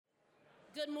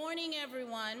Good morning,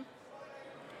 everyone.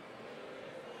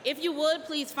 If you would,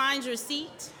 please find your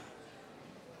seat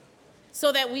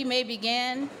so that we may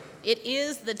begin. It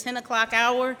is the 10 o'clock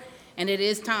hour, and it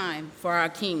is time for our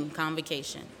King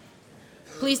Convocation.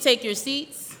 Please take your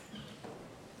seats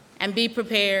and be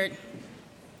prepared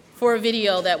for a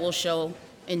video that will show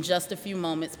in just a few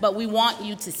moments. But we want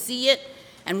you to see it,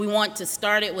 and we want to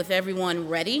start it with everyone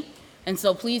ready. And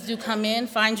so please do come in,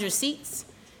 find your seats.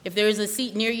 If there is a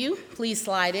seat near you, please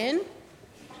slide in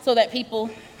so that people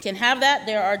can have that.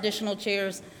 There are additional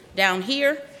chairs down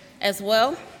here as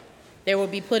well. They will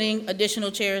be putting additional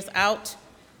chairs out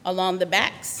along the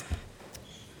backs.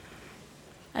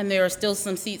 And there are still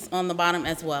some seats on the bottom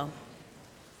as well.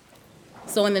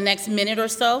 So in the next minute or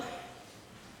so,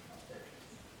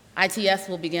 ITS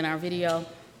will begin our video,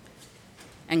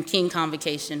 and King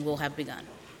Convocation will have begun.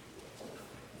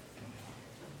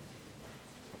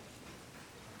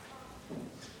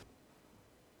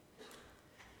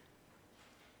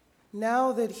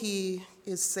 Now that he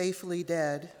is safely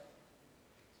dead,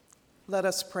 let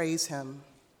us praise him.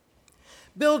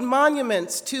 Build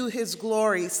monuments to his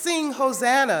glory, sing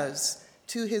hosannas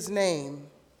to his name.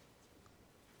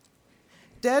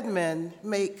 Dead men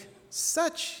make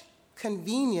such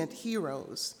convenient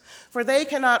heroes, for they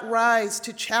cannot rise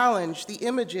to challenge the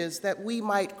images that we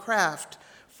might craft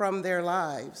from their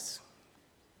lives.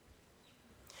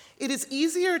 It is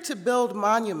easier to build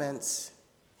monuments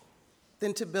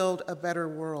than to build a better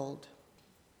world.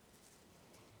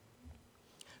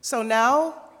 So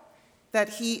now that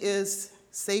he is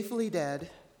safely dead,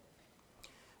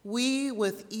 we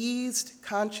with eased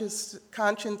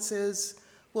consciences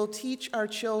will teach our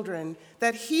children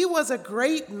that he was a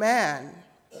great man,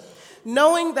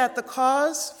 knowing that the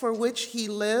cause for which he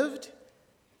lived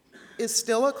is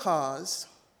still a cause,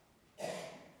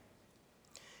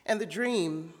 and the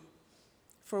dream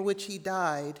for which he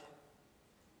died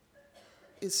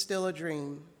is still a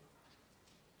dream,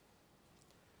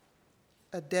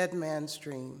 a dead man's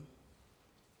dream.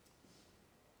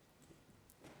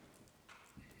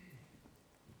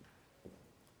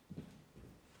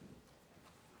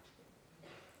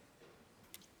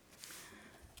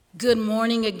 Good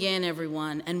morning again,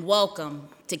 everyone, and welcome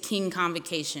to King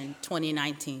Convocation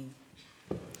 2019.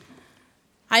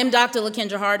 I am Dr.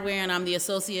 LaKendra Hardware, and I'm the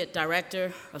Associate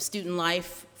Director of Student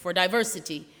Life for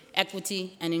Diversity,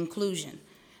 Equity, and Inclusion.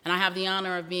 And I have the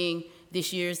honor of being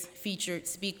this year's featured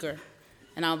speaker,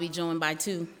 and I'll be joined by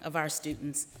two of our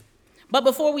students. But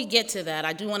before we get to that,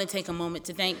 I do want to take a moment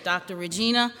to thank Dr.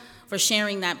 Regina for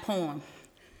sharing that poem.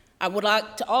 I would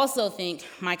like to also thank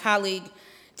my colleague,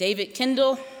 Dave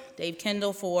Kendall,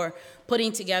 for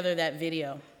putting together that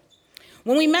video.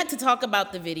 When we met to talk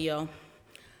about the video,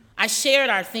 I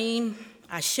shared our theme,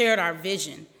 I shared our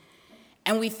vision,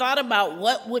 and we thought about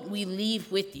what would we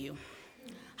leave with you?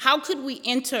 How could we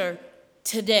enter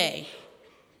today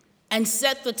and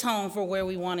set the tone for where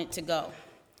we wanted to go?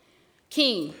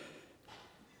 King,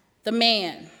 the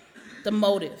man, the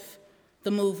motive,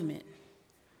 the movement,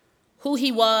 who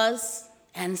he was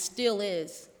and still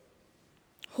is,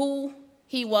 who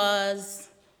he was,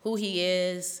 who he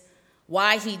is,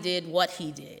 why he did what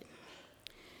he did.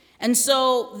 And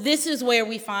so this is where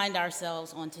we find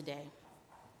ourselves on today.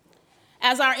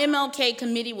 As our MLK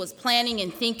committee was planning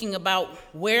and thinking about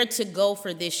where to go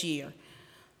for this year,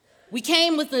 we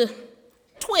came with a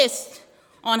twist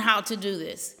on how to do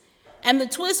this. And the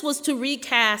twist was to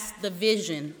recast the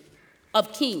vision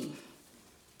of King,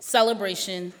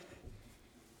 celebration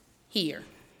here.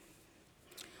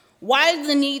 Why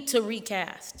the need to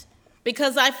recast?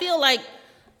 Because I feel like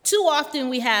too often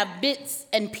we have bits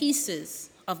and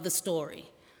pieces of the story,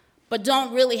 but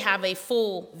don't really have a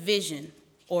full vision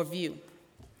or view.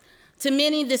 To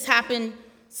many, this happened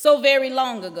so very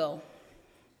long ago.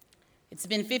 It's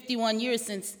been 51 years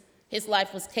since his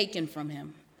life was taken from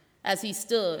him as he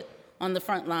stood on the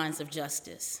front lines of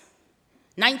justice.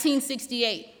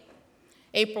 1968,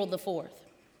 April the 4th.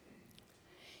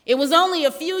 It was only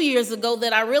a few years ago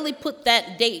that I really put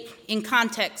that date in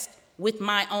context with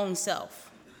my own self.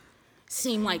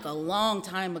 Seemed like a long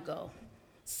time ago,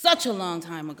 such a long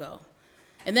time ago.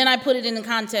 And then I put it in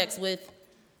context with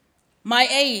my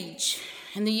age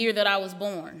and the year that I was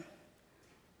born.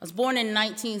 I was born in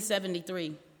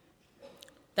 1973.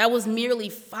 That was merely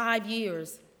 5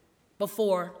 years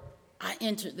before I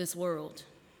entered this world.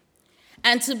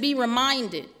 And to be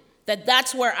reminded that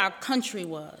that's where our country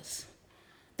was,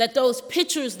 that those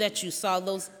pictures that you saw,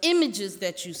 those images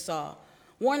that you saw,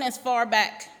 weren't as far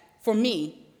back for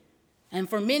me, and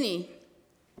for many,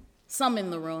 some in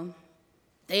the room,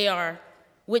 they are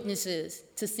witnesses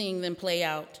to seeing them play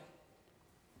out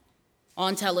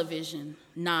on television,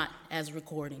 not as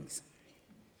recordings.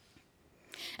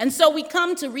 And so we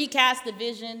come to recast the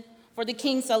vision for the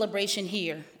King celebration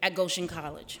here at Goshen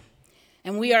College.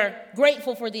 And we are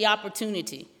grateful for the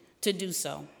opportunity to do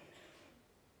so.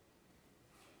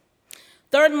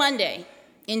 Third Monday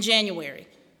in January,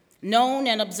 known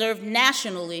and observed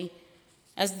nationally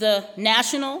as the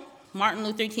National Martin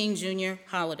Luther King Jr.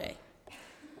 holiday,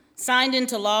 signed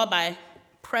into law by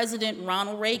President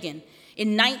Ronald Reagan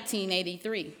in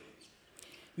 1983.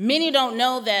 Many don't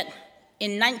know that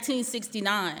in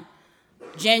 1969,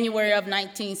 January of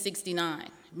 1969,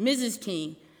 Mrs.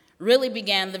 King really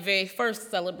began the very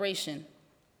first celebration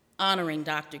honoring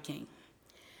Dr. King.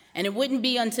 And it wouldn't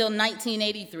be until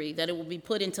 1983 that it would be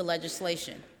put into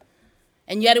legislation.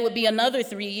 And yet it would be another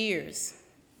 3 years,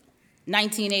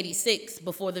 1986,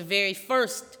 before the very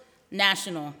first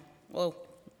national, well,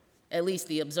 at least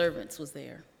the observance was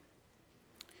there.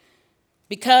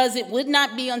 Because it would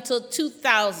not be until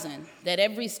 2000 that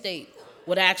every state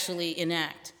would actually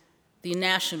enact the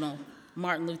National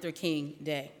Martin Luther King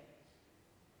Day.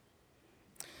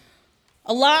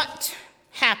 A lot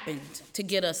happened to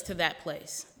get us to that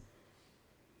place.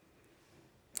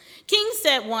 King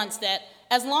said once that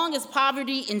as long as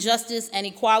poverty, injustice, and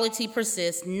equality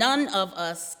persist, none of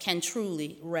us can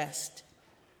truly rest.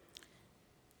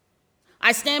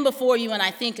 I stand before you and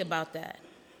I think about that.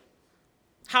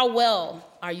 How well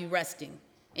are you resting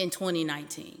in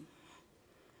 2019?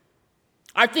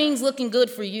 Are things looking good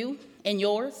for you and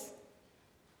yours?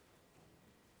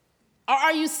 Or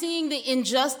are you seeing the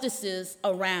injustices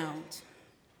around?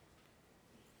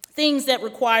 Things that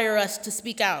require us to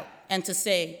speak out and to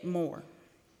say more.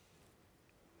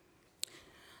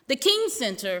 The King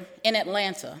Center in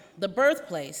Atlanta, the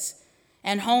birthplace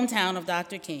and hometown of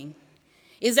Dr. King,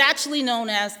 is actually known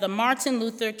as the Martin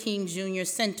Luther King Jr.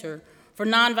 Center for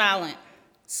Nonviolent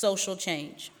Social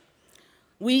Change.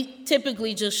 We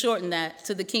typically just shorten that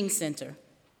to the King Center.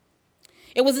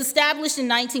 It was established in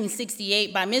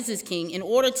 1968 by Mrs. King in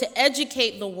order to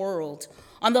educate the world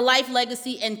on the life,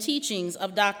 legacy, and teachings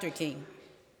of Dr. King.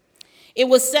 It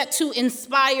was set to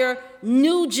inspire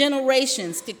new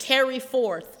generations to carry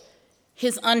forth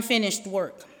his unfinished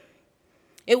work.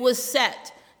 It was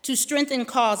set to strengthen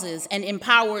causes and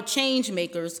empower change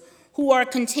makers who are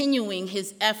continuing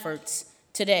his efforts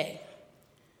today.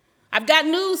 I've got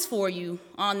news for you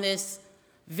on this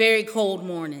very cold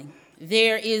morning.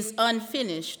 There is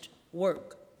unfinished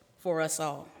work for us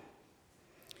all.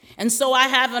 And so I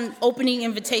have an opening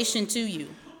invitation to you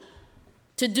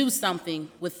to do something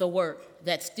with the work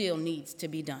that still needs to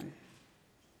be done.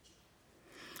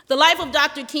 The life of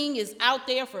Dr. King is out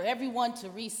there for everyone to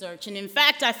research. And in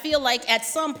fact, I feel like at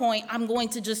some point I'm going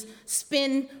to just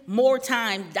spend more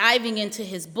time diving into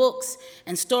his books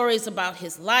and stories about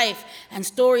his life and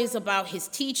stories about his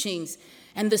teachings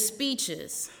and the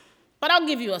speeches. But I'll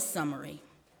give you a summary.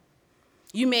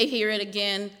 You may hear it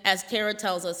again as Terra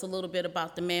tells us a little bit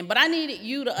about the man, but I needed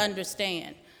you to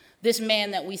understand this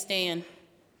man that we stand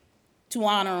to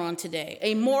honor on today,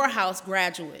 a Morehouse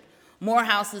graduate.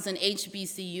 Morehouse is an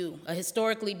HBCU, a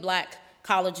historically black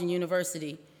college and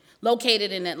university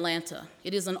located in Atlanta.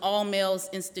 It is an all-male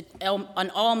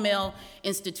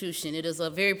institution. It is a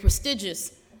very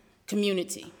prestigious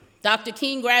community. Dr.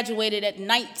 King graduated at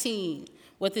 19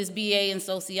 with his BA in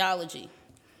sociology.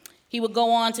 He would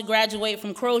go on to graduate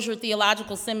from Crozier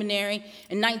Theological Seminary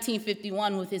in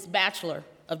 1951 with his Bachelor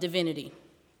of Divinity.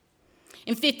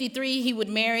 In 1953, he would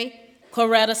marry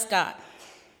Coretta Scott.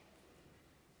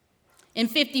 In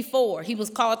 1954, he was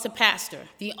called to pastor.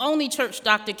 The only church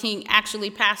Dr. King actually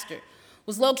pastored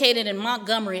was located in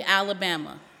Montgomery,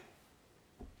 Alabama,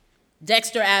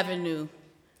 Dexter Avenue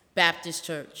Baptist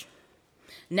Church,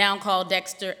 now called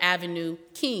Dexter Avenue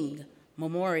King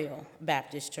Memorial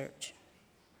Baptist Church.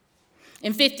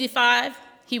 In 1955,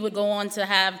 he would go on to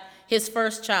have his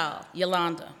first child,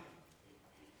 Yolanda.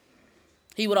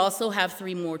 He would also have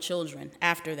 3 more children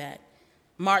after that,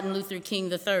 Martin Luther King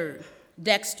III,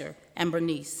 Dexter, and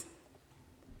Bernice.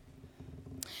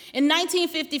 In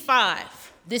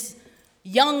 1955, this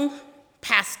young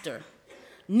pastor,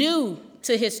 new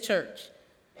to his church,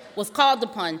 was called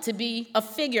upon to be a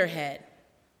figurehead,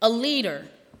 a leader.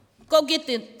 Go get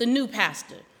the new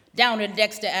pastor down at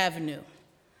Dexter Avenue.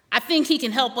 I think he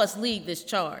can help us lead this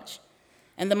charge.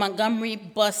 And the Montgomery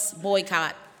bus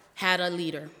boycott had a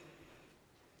leader.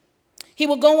 He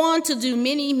will go on to do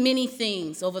many, many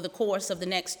things over the course of the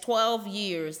next 12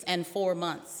 years and 4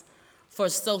 months for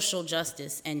social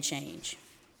justice and change.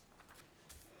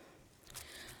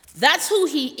 That's who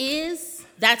he is.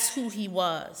 That's who he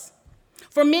was.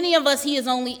 For many of us, he is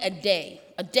only a day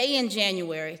in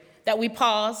January that we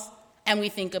pause and we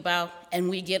think about, and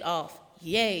we get off,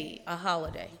 yay, a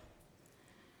holiday.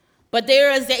 But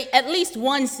there is at least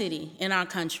one city in our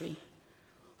country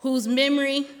whose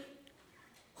memory,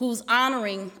 whose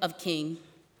honoring of King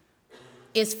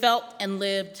is felt and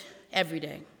lived every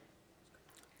day.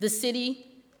 The city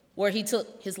where he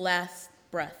took his last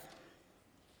breath.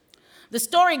 The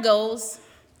story goes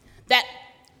that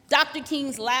Dr.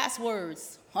 King's last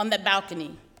words on that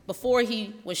balcony before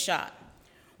he was shot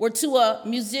were to a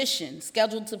musician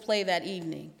scheduled to play that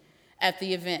evening at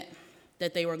the event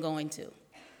that they were going to,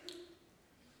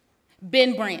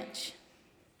 Ben Branch.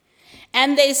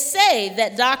 And they say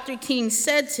that Dr. King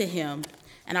said to him,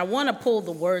 and I want to pull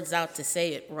the words out to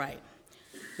say it right.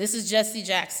 This is Jesse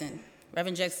Jackson,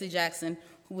 Reverend Jesse Jackson,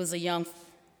 who was a young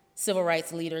civil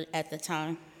rights leader at the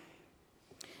time.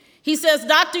 He says,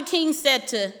 Dr. King said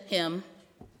to him,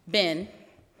 Ben,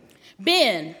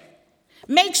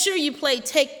 make sure you play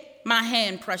Take My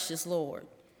Hand, Precious Lord,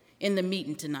 in the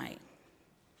meeting tonight.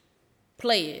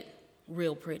 Play it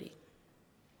real pretty.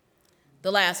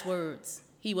 The last words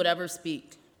he would ever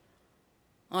speak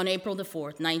on April the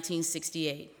 4th,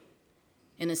 1968,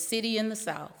 in a city in the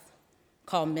South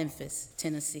called Memphis,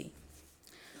 Tennessee.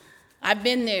 I've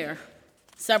been there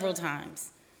several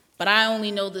times, but I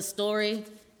only know the story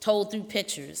told through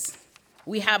pictures.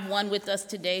 We have one with us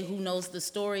today who knows the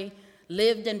story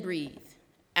lived and breathed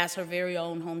as her very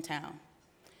own hometown.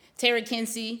 Terra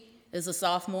Kincy is a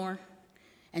sophomore,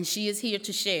 and she is here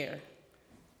to share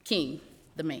King,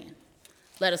 the man.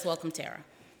 Let us welcome Terra.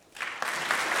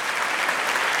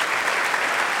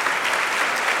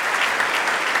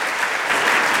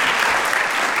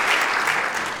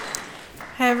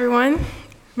 Hi, everyone.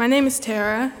 My name is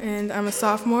Terra, and I'm a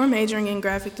sophomore majoring in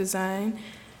graphic design.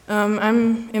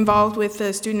 I'm involved with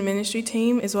the student ministry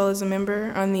team as well as a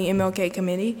member on the MLK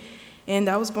committee, and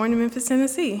I was born in Memphis,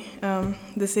 Tennessee,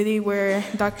 the city where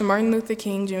Dr. Martin Luther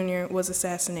King Jr. was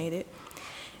assassinated.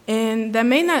 And that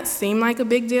may not seem like a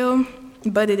big deal,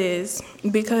 but it is,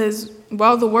 because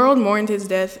while the world mourned his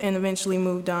death and eventually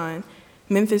moved on,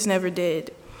 Memphis never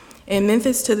did. And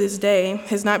Memphis to this day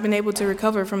has not been able to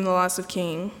recover from the loss of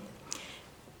King.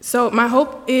 So my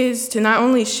hope is to not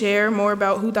only share more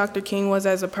about who Dr. King was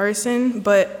as a person,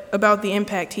 but about the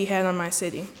impact he had on my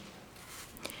city.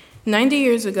 90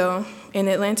 years ago, in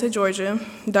Atlanta, Georgia,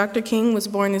 Dr. King was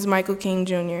born as Michael King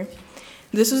Jr.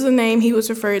 This was the name he was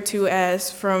referred to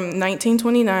as from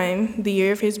 1929, the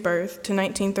year of his birth, to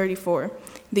 1934,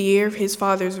 the year of his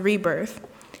father's rebirth.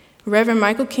 Reverend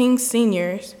Michael King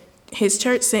Sr., his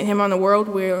church sent him on a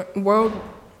whirlwind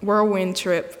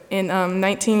trip in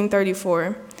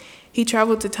 1934. He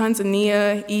traveled to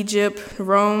Tanzania, Egypt,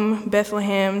 Rome,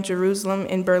 Bethlehem, Jerusalem,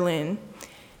 and Berlin.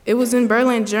 It was in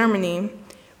Berlin, Germany,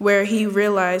 where he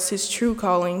realized his true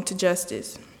calling to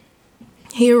justice.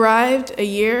 He arrived a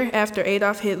year after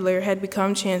Adolf Hitler had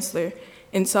become chancellor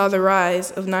and saw the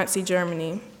rise of Nazi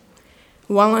Germany.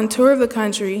 While on tour of the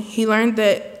country, he learned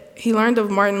of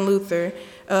Martin Luther,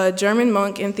 a German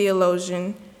monk and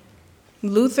theologian.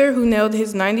 Luther, who nailed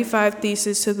his 95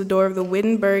 Theses to the door of the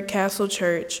Wittenberg Castle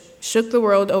Church, shook the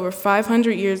world over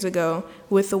 500 years ago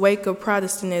with the wake of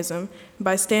Protestantism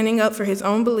by standing up for his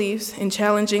own beliefs and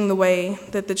challenging the way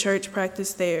that the church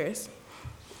practiced theirs.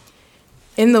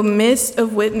 In the midst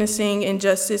of witnessing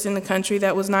injustice in the country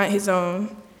that was not his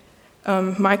own,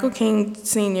 Michael King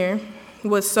Sr.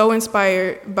 was so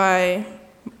inspired by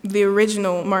the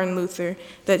original Martin Luther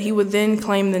that he would then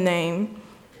claim the name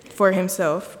for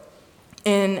himself.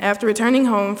 And after returning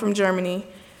home from Germany,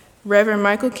 Reverend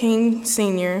Michael King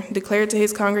Sr. declared to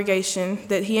his congregation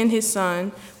that he and his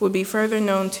son would be further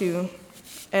known to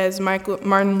as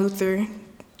Martin Luther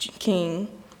King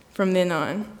from then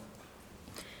on.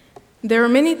 There were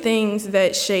many things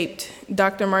that shaped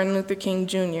Dr. Martin Luther King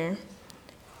Jr.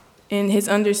 in his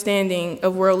understanding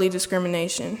of worldly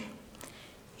discrimination.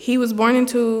 He was born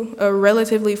into a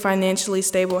relatively financially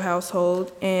stable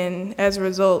household, and as a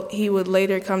result, he would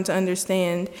later come to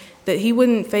understand that he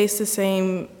wouldn't face the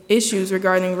same issues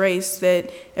regarding race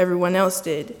that everyone else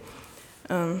did.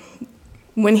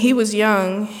 When he was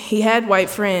young, he had white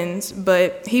friends,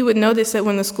 but he would notice that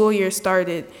when the school year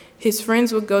started, his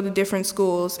friends would go to different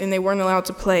schools and they weren't allowed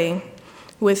to play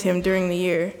with him during the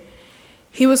year.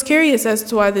 He was curious as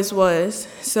to why this was,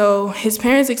 so his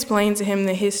parents explained to him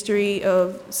the history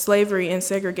of slavery and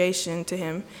segregation to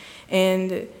him,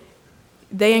 and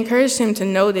they encouraged him to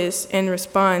notice and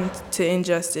respond to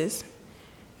injustice.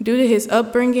 Due to his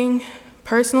upbringing,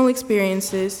 personal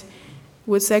experiences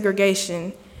with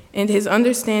segregation, and his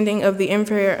understanding of the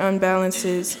unfair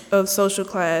imbalances of social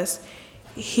class,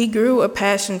 he grew a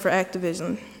passion for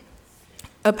activism.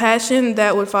 a passion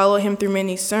that would follow him through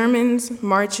many sermons,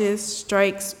 marches,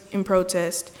 strikes, and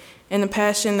protests, and a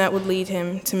passion that would lead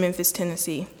him to Memphis,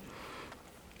 Tennessee.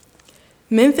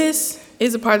 Memphis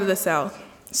is a part of the South,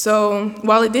 so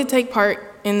while it did take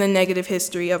part in the negative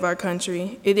history of our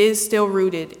country, it is still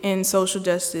rooted in social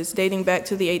justice dating back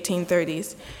to the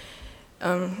 1830s.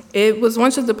 It was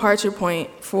once a departure point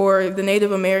for the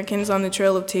Native Americans on the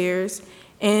Trail of Tears,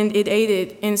 and it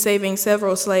aided in saving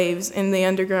several slaves in the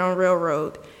Underground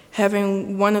Railroad,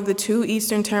 having one of the two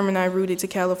eastern termini routed to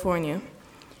California.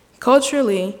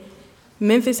 Culturally,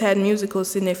 Memphis had musical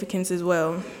significance as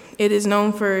well. It is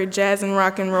known for jazz and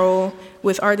rock and roll,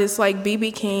 with artists like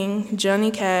B.B. King, Johnny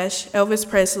Cash, Elvis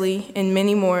Presley, and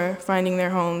many more finding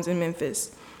their homes in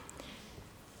Memphis.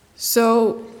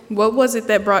 So, what was it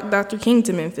that brought Dr. King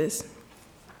to Memphis?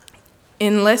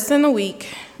 In less than a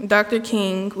week, Dr.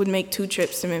 King would make 2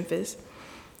 trips to Memphis.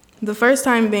 The first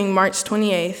time being March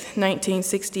 28,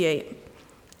 1968.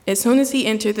 As soon as he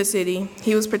entered the city,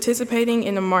 he was participating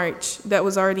in a march that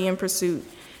was already in pursuit,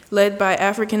 led by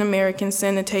African American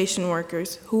sanitation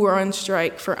workers who were on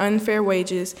strike for unfair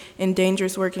wages and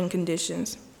dangerous working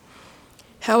conditions.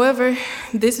 However,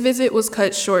 this visit was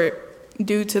cut short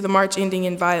due to the march ending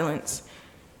in violence.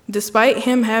 Despite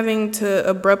him having to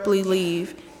abruptly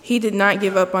leave, he did not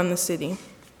give up on the city.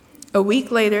 A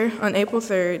week later, on April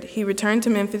 3rd, he returned to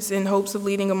Memphis in hopes of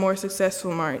leading a more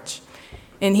successful march,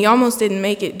 and he almost didn't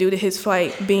make it due to his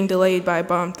flight being delayed by a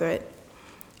bomb threat.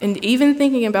 And even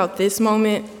thinking about this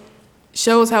moment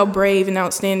shows how brave and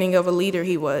outstanding of a leader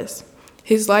he was.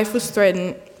 His life was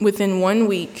threatened within 1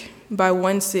 week by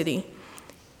one city,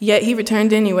 yet he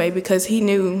returned anyway because he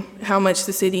knew how much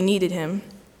the city needed him.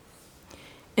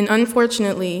 And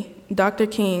unfortunately, Dr.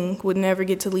 King would never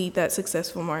get to lead that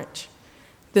successful march.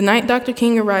 The night Dr.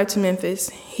 King arrived to Memphis,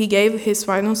 he gave his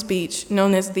final speech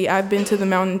known as the I've Been to the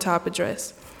Mountaintop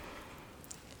Address.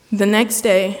 The next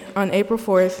day, on April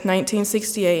 4th,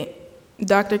 1968,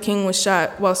 Dr. King was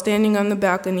shot while standing on the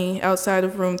balcony outside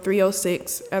of room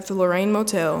 306 at the Lorraine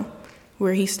Motel,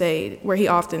 where he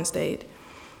often stayed.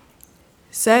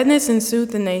 Sadness ensued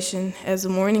the nation as the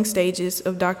mourning stages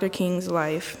of Dr. King's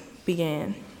life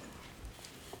began.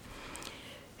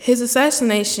 His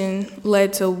assassination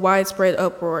led to widespread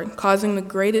uproar, causing the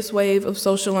greatest wave of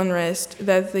social unrest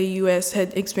that the U.S.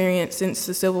 had experienced since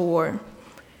the Civil War.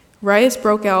 Riots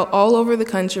broke out all over the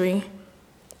country,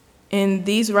 and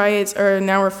these riots are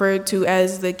now referred to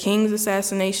as the King's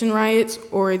Assassination Riots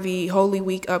or the Holy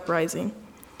Week Uprising.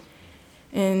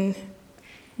 And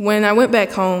when I went back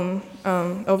home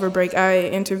over break, I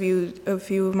interviewed a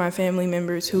few of my family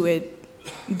members who had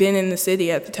been in the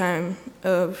city at the time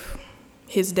of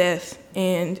his death.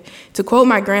 And to quote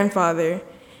my grandfather,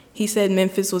 he said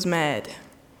Memphis was mad.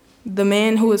 The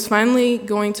man who was finally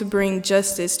going to bring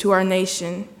justice to our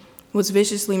nation was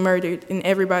viciously murdered, and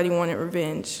everybody wanted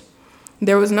revenge.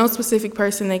 There was no specific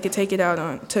person they could take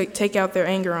out their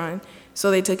anger on, so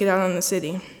they took it out on the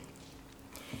city.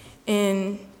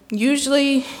 And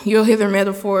usually you'll hear the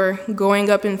metaphor going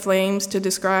up in flames to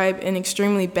describe an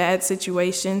extremely bad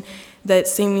situation that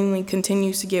seemingly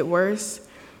continues to get worse.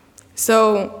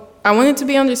 So I want it to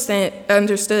be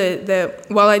understood that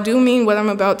while I do mean what I'm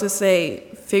about to say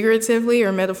figuratively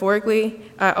or metaphorically,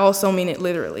 I also mean it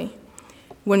literally.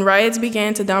 When riots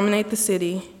began to dominate the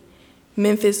city,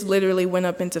 Memphis literally went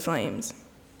up into flames.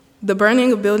 The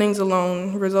burning of buildings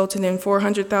alone resulted in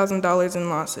 $400,000 in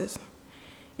losses.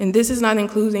 And this is not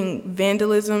including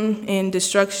vandalism and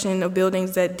destruction of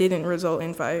buildings that didn't result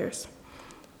in fires.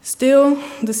 Still,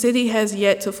 the city has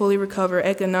yet to fully recover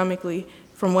economically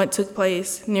from what took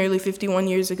place nearly 51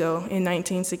 years ago in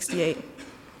 1968.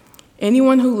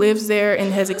 Anyone who lives there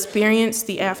and has experienced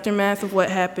the aftermath of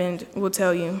what happened will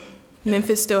tell you,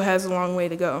 Memphis still has a long way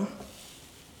to go.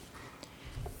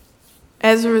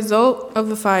 As a result of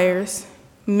the fires,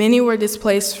 many were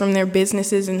displaced from their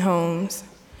businesses and homes.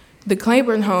 The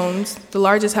Claiborne homes, the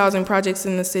largest housing projects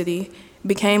in the city,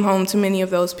 became home to many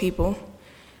of those people.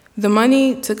 The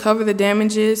money to cover the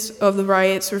damages of the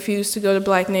riots refused to go to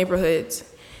Black neighborhoods.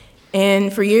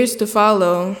 And for years to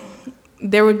follow,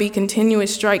 there would be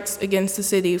continuous strikes against the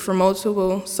city for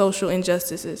multiple social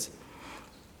injustices.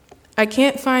 I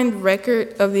can't find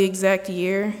record of the exact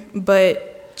year,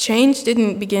 but change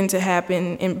didn't begin to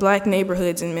happen in Black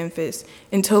neighborhoods in Memphis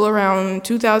until around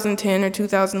 2010 or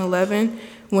 2011,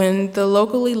 when the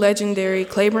locally legendary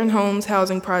Claiborne Homes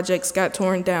housing projects got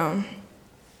torn down.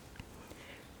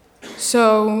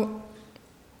 So,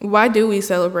 why do we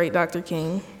celebrate Dr.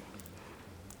 King?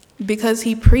 Because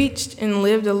he preached and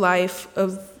lived a life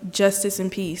of justice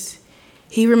and peace.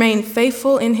 He remained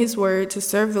faithful in his word to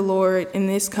serve the Lord in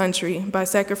this country by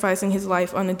sacrificing his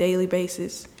life on a daily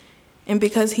basis. And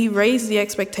because he raised the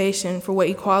expectation for what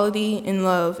equality and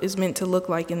love is meant to look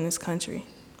like in this country.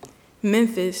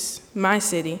 Memphis, my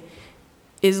city,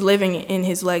 is living in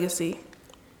his legacy.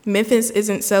 Memphis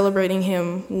isn't celebrating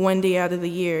him one day out of the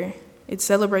year. It's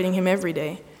celebrating him every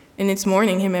day, and it's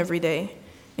mourning him every day.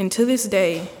 And to this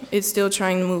day, it's still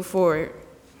trying to move forward.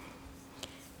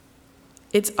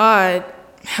 It's odd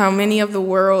how many of the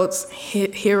world's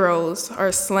heroes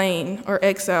are slain or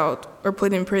exiled or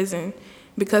put in prison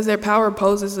because their power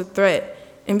poses a threat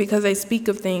and because they speak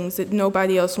of things that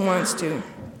nobody else wants to.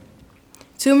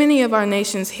 Too many of our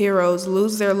nation's heroes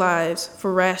lose their lives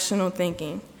for rational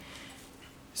thinking.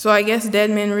 So I guess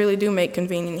dead men really do make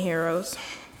convenient heroes.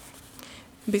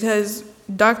 Because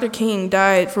Dr. King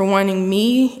died for wanting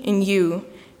me and you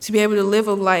to be able to live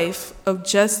a life of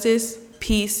justice,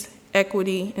 peace,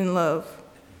 equity, and love.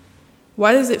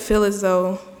 Why does it feel as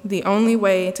though the only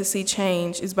way to see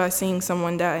change is by seeing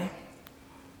someone die?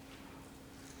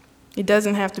 It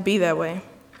doesn't have to be that way.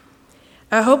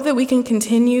 I hope that we can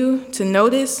continue to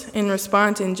notice and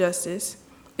respond to injustice,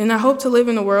 and I hope to live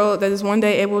in a world that is one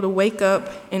day able to wake up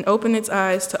and open its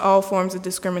eyes to all forms of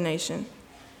discrimination.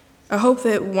 I hope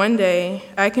that one day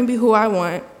I can be who I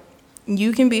want,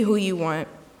 you can be who you want,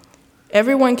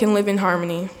 everyone can live in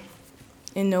harmony,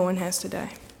 and no one has to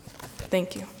die.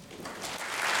 Thank you.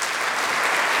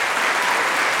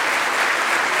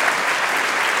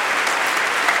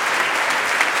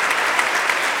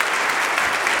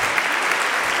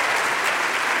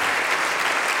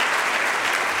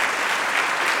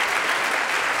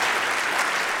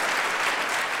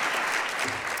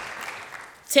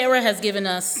 Terra has given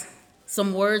us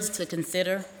some words to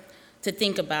consider, to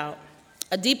think about,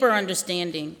 a deeper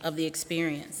understanding of the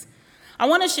experience. I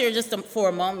want to share just for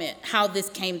a moment how this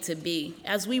came to be.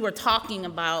 As we were talking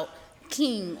about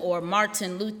King or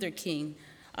Martin Luther King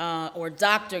or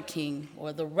Dr. King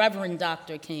or the Reverend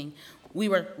Dr. King, we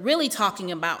were really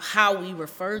talking about how we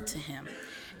referred to him.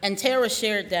 And Terra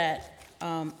shared that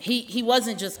he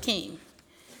wasn't just king.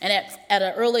 And at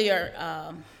an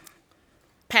earlier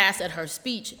pass at her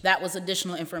speech, that was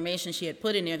additional information she had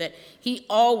put in there, that he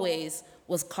always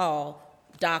was called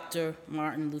Dr.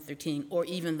 Martin Luther King, or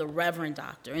even the Reverend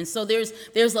Doctor. And so there's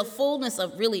a fullness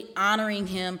of really honoring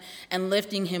him and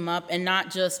lifting him up, and not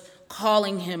just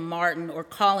calling him Martin or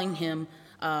calling him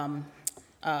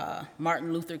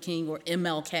Martin Luther King or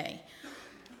MLK.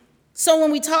 So when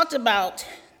we talked about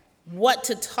what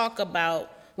to talk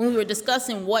about, when we were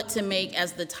discussing what to make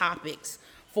as the topics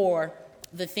for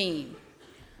the theme,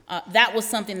 that was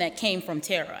something that came from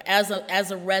Terra. As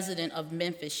a resident of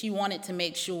Memphis, she wanted to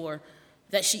make sure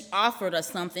that she offered us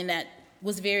something that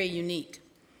was very unique.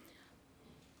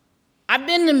 I've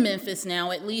been to Memphis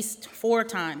now at least 4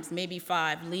 times, maybe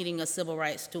 5, leading a civil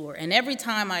rights tour. And every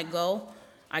time I go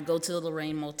to the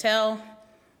Lorraine Motel,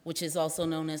 which is also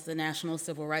known as the National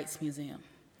Civil Rights Museum.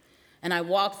 And I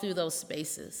walk through those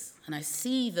spaces, and I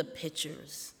see the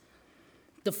pictures,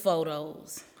 the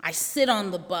photos. I sit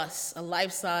on the bus, a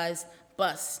life-size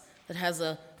bus that has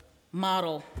a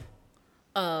model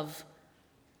of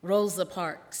Rosa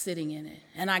Parks sitting in it.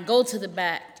 And I go to the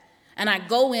back, and I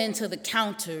go into the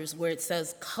counters where it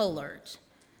says colored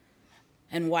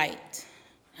and white.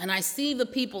 And I see the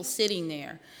people sitting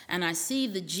there, and I see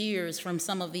the jeers from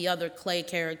some of the other clay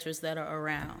characters that are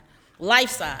around,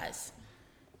 life-size.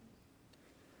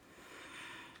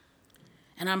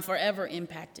 And I'm forever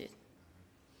impacted,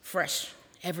 fresh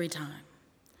every time.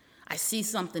 I see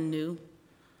something new.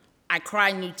 I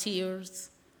cry new tears.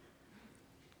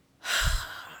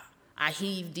 I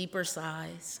heave deeper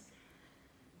sighs.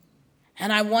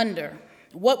 And I wonder,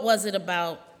 what was it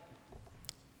about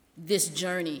this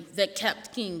journey that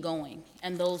kept King going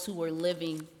and those who were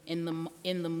living in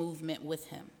the movement with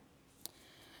him?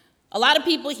 A lot of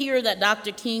people hear that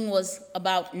Dr. King was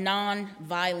about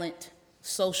nonviolent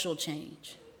social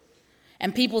change.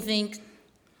 And people think,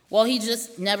 well, he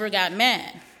just never got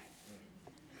mad.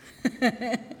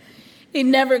 He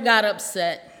never got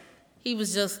upset. He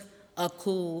was just a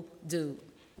cool dude.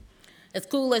 As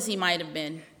cool as he might have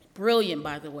been. Brilliant,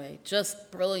 by the way,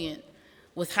 just brilliant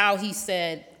with how he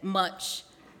said much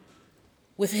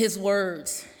with his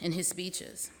words and his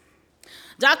speeches.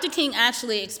 Dr. King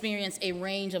actually experienced a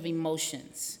range of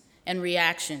emotions and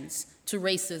reactions to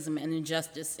racism and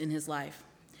injustice in his life.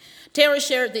 Terra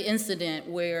shared the incident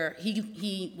where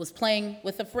he was playing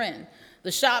with a friend,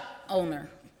 the shop owner,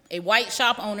 a white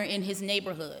shop owner in his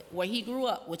neighborhood where he grew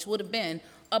up, which would have been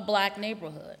a black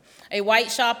neighborhood. A white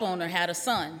shop owner had a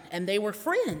son, and they were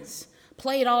friends,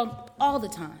 played all the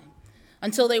time.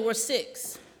 until they were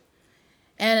 6.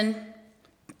 And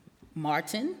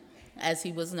Martin, as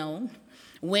he was known,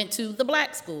 went to the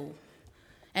black school,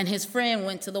 and his friend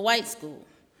went to the white school.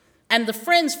 And the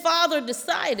friend's father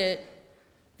decided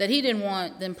that he didn't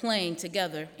want them playing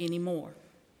together anymore.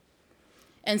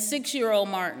 And 6-year-old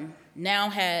Martin now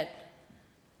had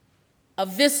a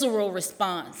visceral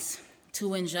response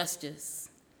to injustice,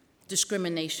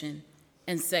 discrimination,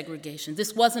 and segregation.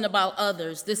 This wasn't about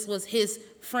others. This was his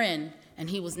friend, and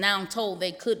he was now told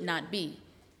they could not be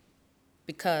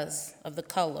because of the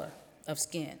color of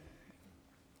skin.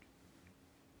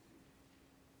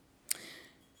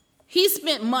 He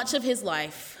spent much of his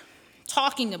life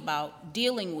talking about,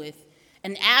 dealing with,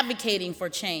 and advocating for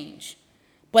change,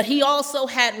 but he also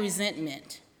had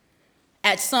resentment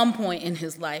at some point in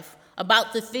his life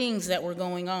about the things that were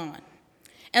going on.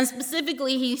 And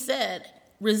specifically, he said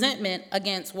resentment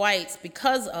against whites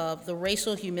because of the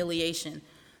racial humiliation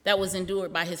that was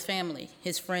endured by his family,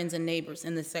 his friends and neighbors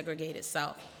in the segregated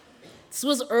South. This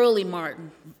was early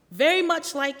Martin, very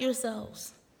much like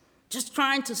yourselves, just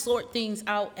trying to sort things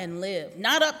out and live,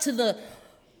 not up to the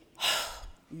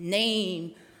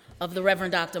name of the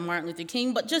Reverend Dr. Martin Luther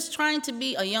King, but just trying to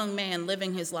be a young man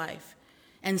living his life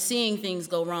and seeing things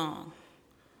go wrong,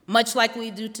 much like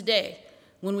we do today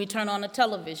when we turn on a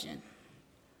television,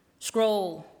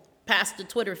 scroll past the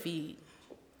Twitter feed,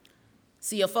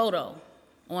 see a photo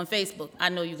on Facebook. I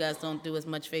know you guys don't do as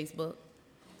much Facebook.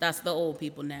 That's the old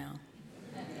people now.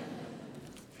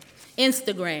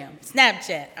 Instagram,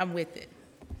 Snapchat, I'm with it.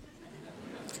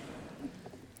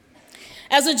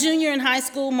 As a junior in high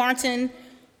school, Martin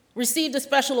received a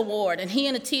special award, and he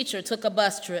and a teacher took a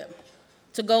bus trip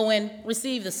to go and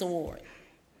receive this award.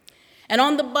 And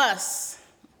on the bus,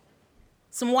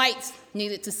 some whites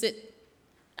needed to sit,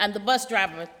 and the bus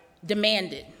driver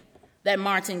demanded that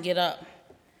Martin get up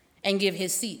and give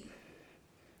his seat.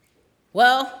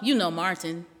 Well, you know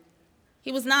Martin.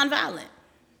 He was nonviolent.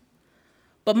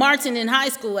 But Martin in high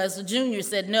school as a junior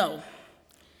said no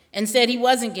and said he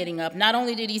wasn't getting up. Not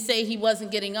only did he say he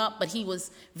wasn't getting up, but he was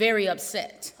very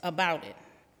upset about it.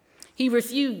 He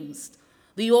refused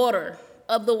the order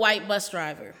of the white bus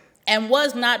driver and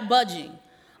was not budging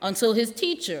until his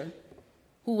teacher,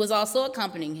 who was also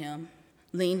accompanying him,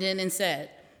 leaned in and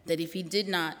said that if he did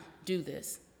not do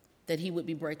this, that he would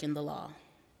be breaking the law.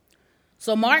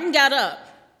 So Martin got up,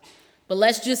 but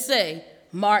let's just say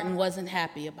Martin wasn't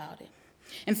happy about it.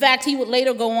 In fact, he would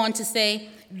later go on to say,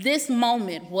 this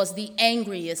moment was the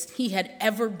angriest he had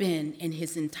ever been in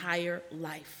his entire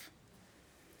life.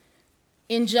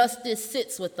 Injustice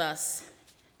sits with us,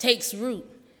 takes root,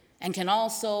 and can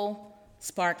also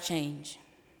spark change.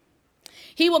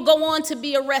 He would go on to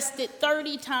be arrested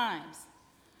 30 times.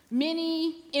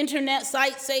 Many internet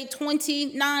sites say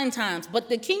 29 times, but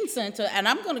the King Center, and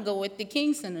I'm going to go with the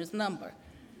King Center's number.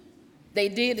 They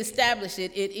did establish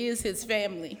it. It is his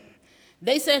family.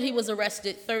 They said he was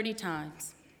arrested 30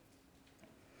 times.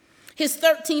 His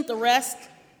 13th arrest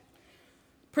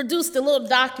produced a little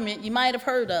document you might have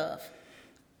heard of.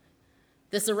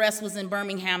 This arrest was in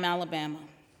Birmingham, Alabama.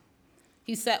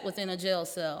 He sat within a jail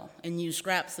cell and used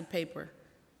scraps of paper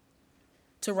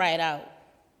to write out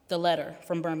the letter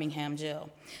from Birmingham jail.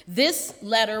 This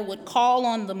letter would call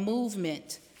on the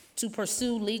movement to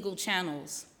pursue legal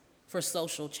channels for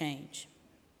social change.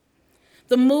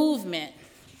 The movement,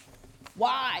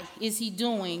 why is he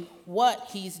doing what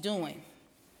he's doing?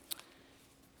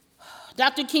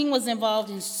 Dr. King was involved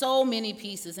in so many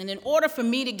pieces, and in order for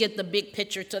me to get the big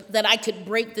picture that I could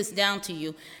break this down to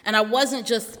you, and I wasn't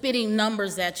just spitting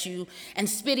numbers at you and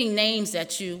spitting names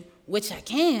at you, which I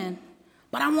can,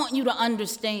 but I want you to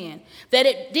understand that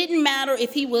it didn't matter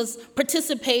if he was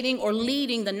participating or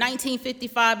leading the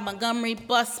 1955 Montgomery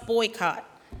bus boycott,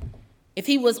 if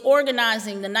he was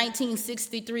organizing the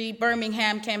 1963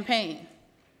 Birmingham campaign.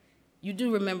 You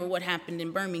do remember what happened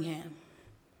in Birmingham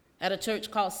at a church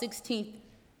called 16th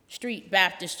Street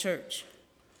Baptist Church.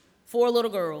 4 little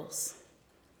girls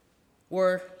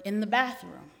were in the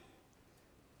bathroom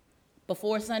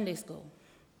before Sunday school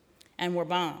and were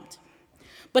bombed.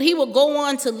 But he would go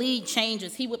on to lead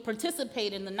changes. He would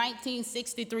participate in the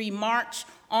 1963 March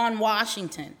on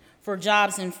Washington for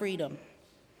Jobs and Freedom.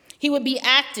 He would be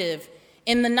active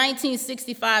in the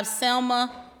 1965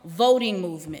 Selma voting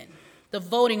movement, the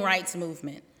voting rights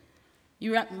movement.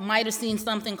 You might have seen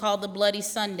something called the Bloody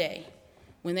Sunday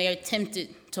when they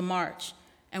attempted to march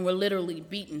and were literally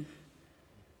beaten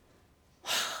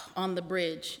on the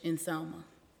bridge in Selma.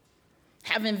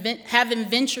 Having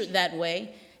ventured that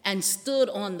way and stood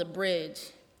on the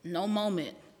bridge, no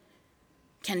moment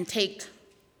can take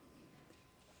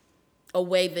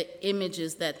away the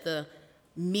images that the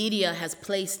media has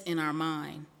placed in our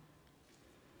mind,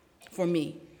 for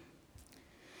me.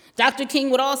 Dr. King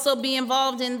would also be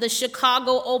involved in the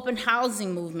Chicago open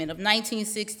housing movement of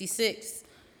 1966.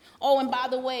 Oh, and by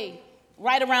the way,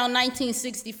 right around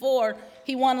 1964,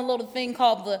 he won a little thing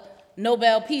called the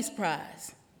Nobel Peace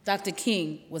Prize. Dr.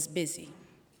 King was busy.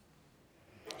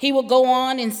 He would go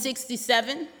on in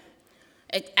 67,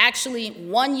 actually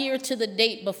 1 year to the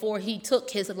date before he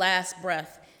took his last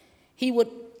breath. He would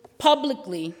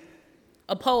publicly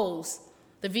oppose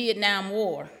the Vietnam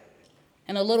War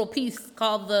and a little piece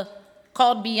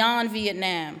called Beyond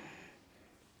Vietnam,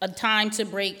 A Time to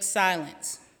Break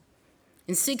Silence.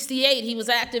 In 68, he was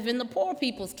active in the Poor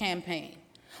People's Campaign.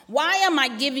 Why am I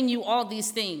giving you all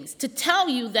these things? To tell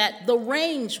you that the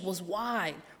range was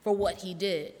wide for what he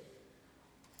did.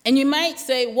 And you might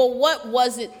say, well, what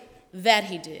was it that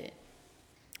he did?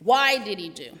 Why did he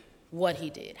do what he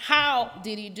did? How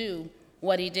did he do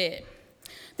what he did?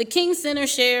 The King Center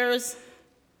shares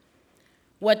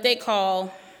what they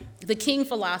call the King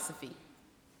philosophy.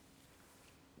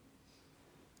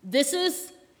 This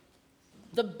is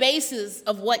the basis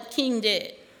of what King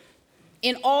did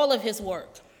in all of his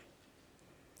work.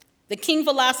 The King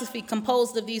philosophy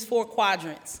composed of these 4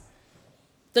 quadrants: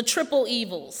 the triple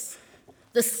evils,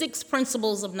 the 6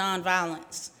 principles of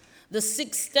nonviolence, the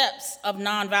 6 steps of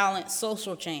nonviolent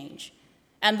social change,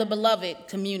 and the beloved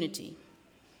community.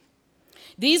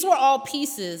 These were all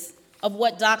pieces of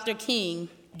what Dr. King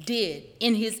did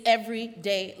in his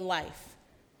everyday life.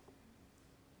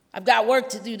 I've got work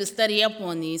to do to study up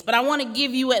on these, but I want to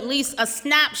give you at least a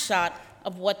snapshot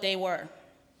of what they were.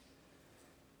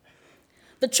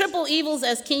 The triple evils,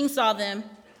 as King saw them,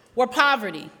 were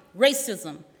poverty,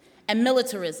 racism, and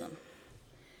militarism.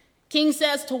 King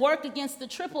says to work against the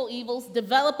triple evils,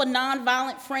 develop a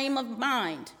nonviolent frame of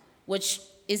mind, which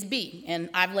is B, and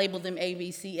I've labeled them A,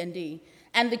 B, C, and D,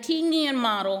 and the Kingian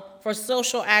model for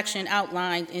social action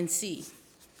outlined in C.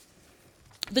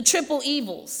 The triple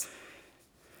evils.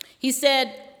 He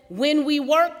said, when we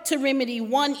work to remedy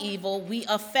one evil, we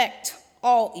affect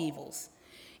all evils.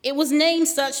 It was named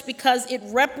such because it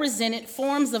represented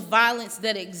forms of violence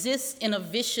that exist in a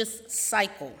vicious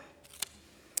cycle.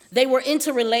 They were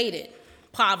interrelated: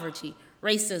 poverty,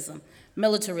 racism,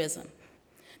 militarism.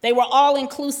 They were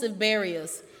all-inclusive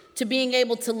barriers to being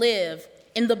able to live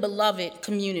in the beloved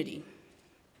community.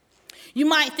 You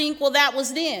might think, well, that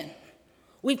was then.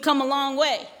 We've come a long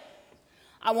way.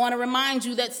 I want to remind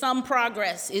you that some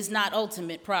progress is not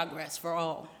ultimate progress for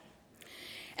all.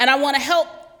 And I want to help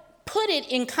put it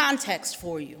in context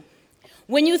for you.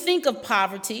 When you think of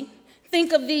poverty,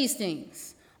 think of these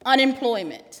things: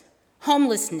 unemployment,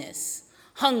 homelessness,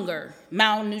 hunger,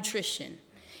 malnutrition,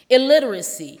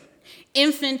 illiteracy,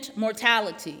 infant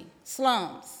mortality,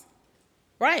 slums.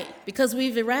 Right, because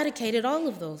we've eradicated all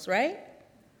of those, right?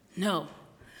 No,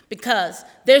 because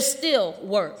there's still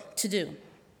work to do.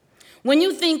 When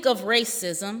you think of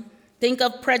racism, think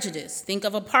of prejudice, think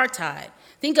of apartheid,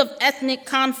 think of ethnic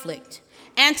conflict,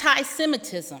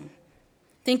 anti-Semitism,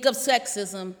 think of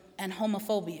sexism and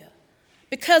homophobia.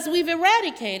 Because we've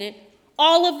eradicated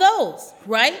all of those,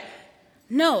 right?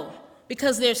 No,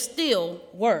 because there's still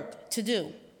work to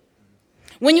do.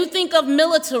 When you think of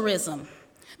militarism,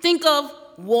 think of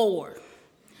war,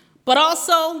 but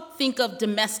also think of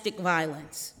domestic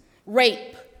violence,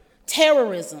 rape,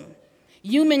 terrorism,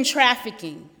 human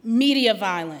trafficking, media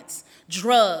violence,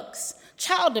 drugs,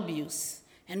 child abuse,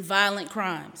 and violent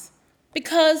crimes.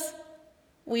 Because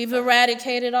we've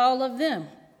eradicated all of them,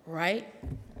 right?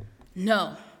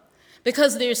 No,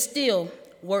 because there's still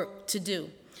work to do.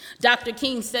 Dr.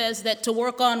 King says that to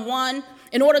work on one,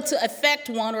 in order to affect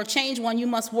one or change one, you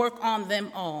must work on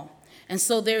them all. And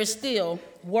so there is still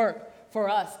work for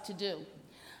us to do.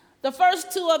 The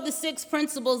first 2 of the 6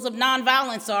 principles of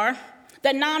nonviolence are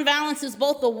that nonviolence is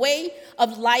both a way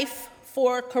of life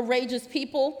for courageous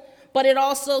people, but it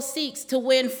also seeks to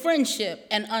win friendship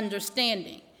and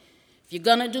understanding. If you're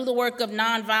gonna do the work of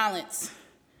nonviolence,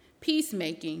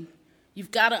 peacemaking,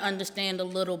 you've got to understand a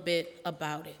little bit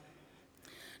about it.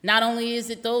 Not only is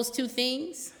it those 2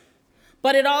 things,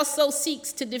 but it also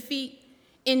seeks to defeat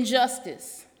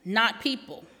injustice, not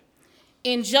people.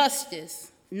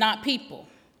 Injustice, not people.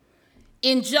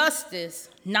 Injustice,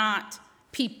 not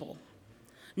people.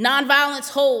 Nonviolence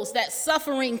holds that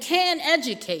suffering can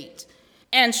educate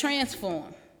and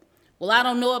transform. Well, I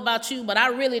don't know about you, but I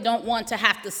really don't want to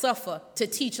have to suffer to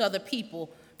teach other people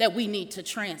that we need to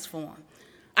transform.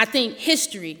 I think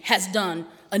history has done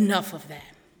enough of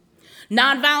that.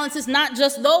 Nonviolence is not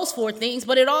just those four things,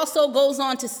 but it also goes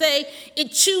on to say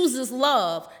it chooses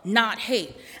love, not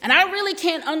hate. And I really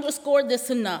can't underscore this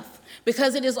enough,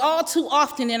 because it is all too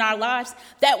often in our lives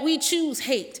that we choose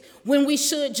hate when we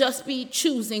should just be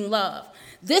choosing love.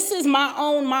 This is my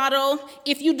own motto.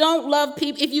 If you don't love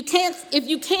people, if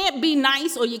you can't be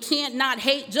nice or you can't not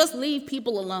hate, just leave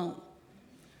people alone.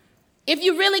 If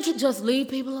you really can, just leave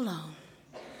people alone.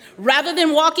 Rather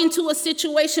than walk into a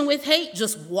situation with hate,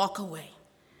 just walk away.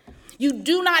 You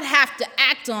do not have to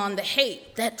act on the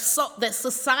hate that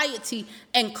society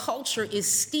and culture is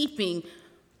steeping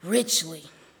richly.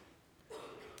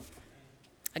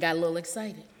 I got a little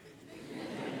excited.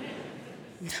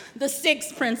 The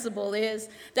sixth principle is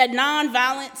that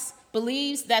nonviolence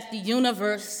believes that the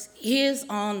universe is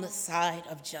on the side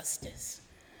of justice.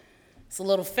 It's a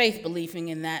little faith believing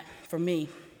in that for me.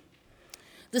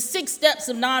 The 6 steps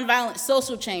of nonviolent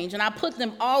social change, and I put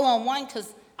them all on one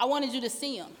because I wanted you to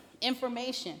see them: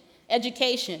 information,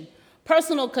 education,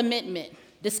 personal commitment,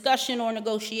 discussion or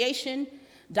negotiation,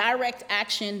 direct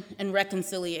action, and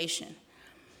reconciliation.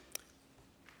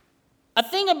 A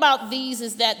thing about these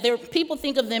is that people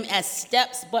think of them as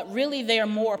steps, but really they're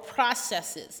more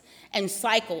processes and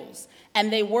cycles,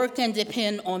 and they work and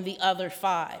depend on the other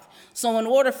 5. So in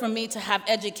order for me to have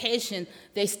education,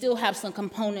 they still have some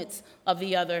components of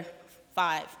the other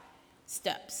 5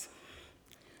 steps.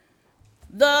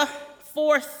 The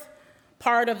 4th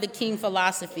part of the King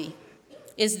philosophy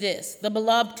is this: the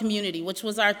beloved community, which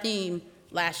was our theme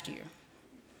last year.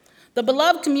 The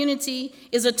beloved community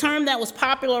is a term that was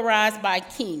popularized by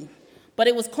King, but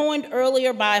it was coined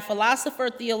earlier by philosopher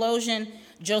theologian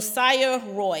Josiah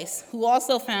Royce, who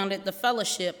also founded the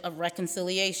Fellowship of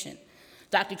Reconciliation.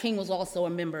 Dr. King was also a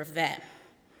member of that.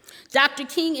 Dr.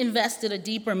 King invested a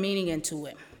deeper meaning into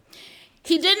it.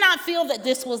 He did not feel that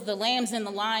this was the lambs and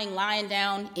the lion lying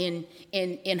down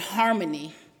in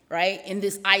harmony, right, in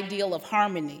this ideal of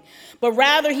harmony. But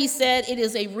rather, he said it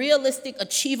is a realistic,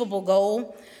 achievable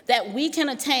goal that we can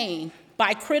attain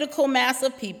by critical mass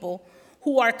of people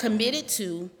who are committed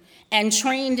to and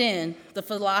trained in the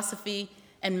philosophy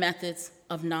and methods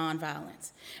of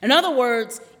nonviolence. In other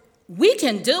words, we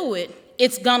can do it.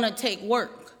 It's gonna take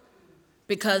work,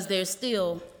 because there's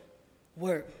still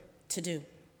work to do.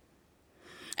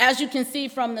 As you can see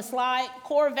from the slide,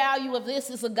 core value of this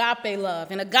is agape love.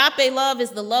 And agape love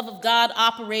is the love of God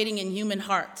operating in human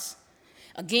hearts.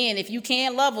 Again, if you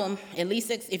can't love them, at least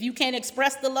if you can't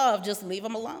express the love, just leave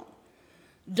them alone.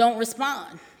 Don't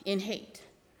respond in hate.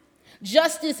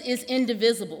 Justice is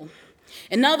indivisible.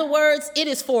 In other words, it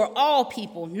is for all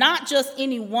people, not just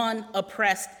any one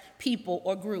oppressed people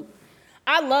or group.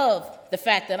 I love the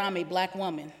fact that I'm a Black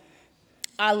woman.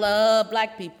 I love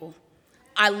Black people.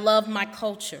 I love my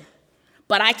culture.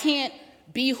 But I can't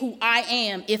be who I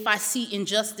am if I see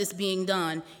injustice being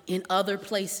done in other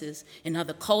places, in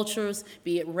other cultures,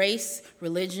 be it race,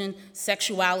 religion,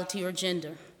 sexuality, or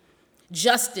gender.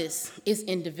 Justice is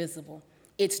indivisible.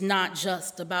 It's not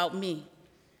just about me.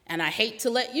 And I hate to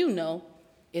let you know,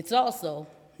 it's also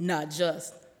not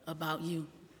just about you.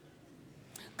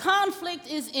 Conflict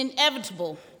is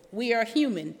inevitable. We are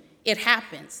human. It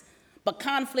happens. But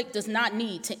conflict does not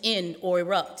need to end or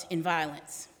erupt in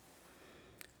violence.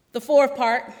 The 4th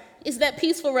part is that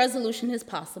peaceful resolution is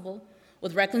possible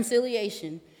with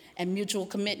reconciliation and mutual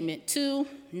commitment to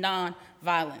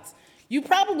nonviolence. You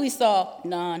probably saw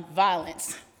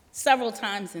nonviolence several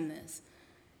times in this.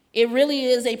 It really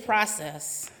is a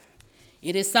process.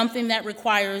 It is something that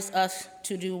requires us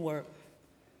to do work.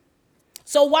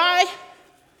 So why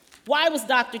was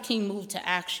Dr. King moved to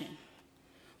action?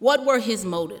 What were his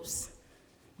motives?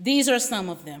 These are some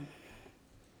of them.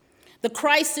 The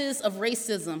crisis of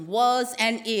racism was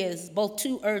and is both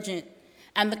too urgent,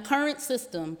 and the current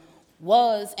system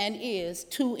was and is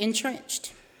too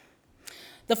entrenched.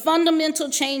 The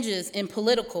fundamental changes in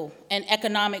political and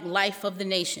economic life of the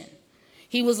nation.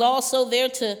 He was also there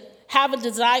to have a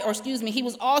desire, he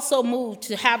was also moved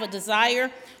to have a desire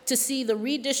to see the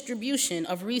redistribution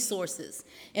of resources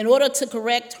in order to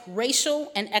correct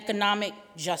racial and economic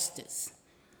justice.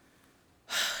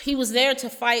 He was there to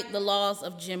fight the laws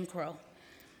of Jim Crow.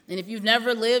 And if you've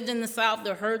never lived in the South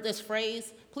or heard this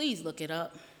phrase, please look it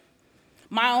up.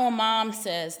 My own mom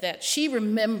says that she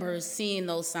remembers seeing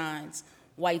those signs,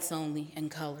 whites only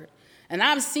and colored. And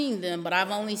I've seen them, but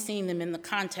I've only seen them in the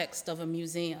context of a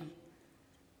museum.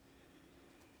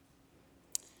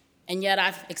 And yet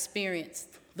I've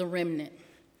experienced the remnant,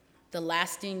 the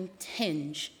lasting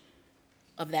tinge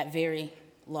of that very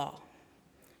law,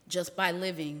 just by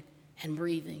living and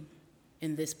breathing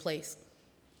in this place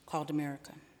called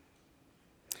America.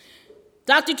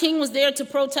 Dr. King was there to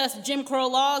protest Jim Crow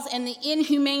laws and the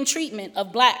inhumane treatment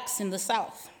of blacks in the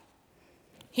South.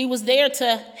 He was there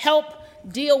to help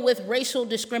deal with racial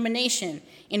discrimination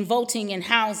in voting and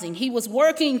housing. He was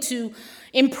working to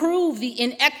improve the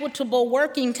inequitable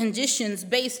working conditions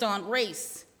based on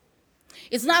race.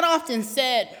 It's not often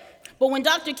said, but when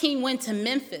Dr. King went to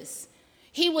Memphis,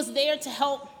 he was there to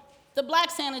help the black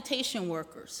sanitation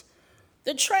workers,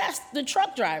 the trash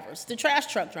truck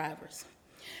drivers.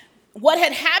 What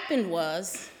had happened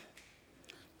was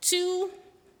 2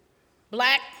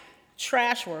 black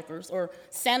trash workers or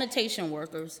sanitation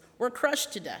workers were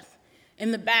crushed to death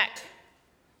in the back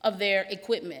of their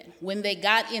equipment when they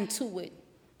got into it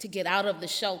to get out of the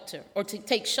shelter or to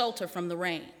take shelter from the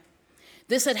rain.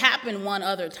 This had happened one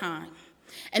other time.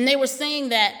 And they were saying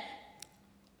that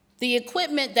the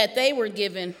equipment that they were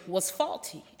given was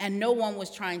faulty and no one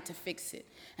was trying to fix it.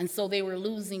 And so they were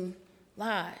losing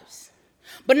lives.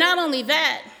 But not only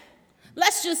that,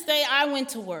 let's just say I went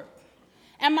to work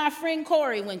and my friend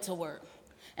Corey went to work.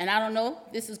 And I don't know,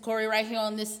 this is Corey right here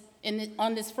on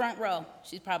this front row.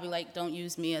 She's probably like, don't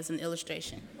use me as an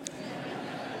illustration.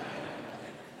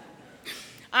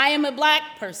 I am a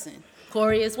black person.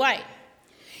 Corey is white.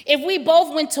 If we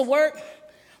both went to work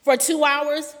for 2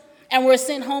 hours and were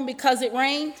sent home because it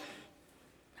rained,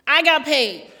 I got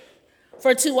paid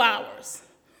for 2 hours.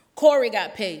 Corey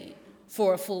got paid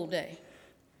for a full day.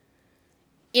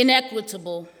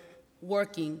 Inequitable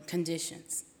working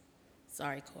conditions.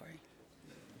 Sorry, Corey.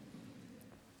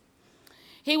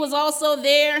 He was also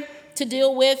there to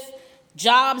deal with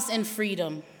jobs and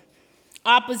freedom,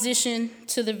 opposition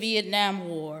to the Vietnam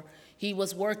War. He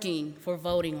was working for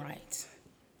voting rights.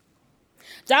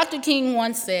 Dr. King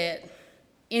once said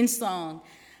in song,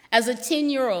 as a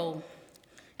 10-year-old,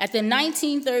 at the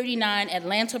 1939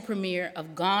 Atlanta premiere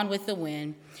of Gone with the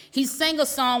Wind, he sang a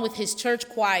song with his church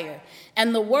choir,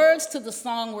 and the words to the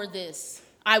song were this: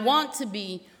 I want to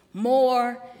be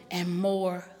more and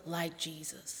more like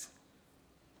Jesus.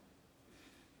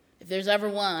 If there's ever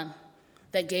one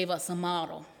that gave us a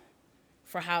model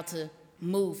for how to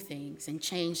move things and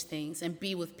change things and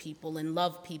be with people and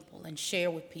love people and share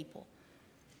with people,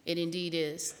 it indeed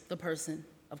is the person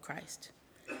of Christ.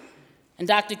 And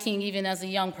Dr. King, even as a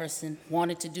young person,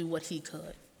 wanted to do what he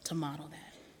could to model that.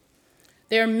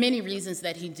 There are many reasons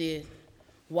that he did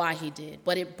why he did,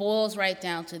 but it boils right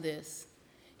down to this: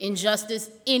 injustice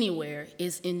anywhere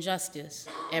is injustice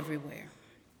everywhere.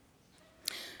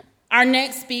 Our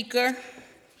next speaker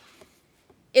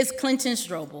is Clinton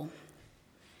Stroble,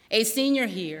 a senior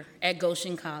here at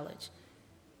Goshen College.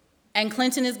 And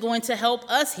Clinton is going to help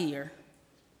us hear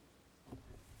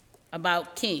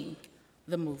about King,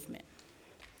 the movement.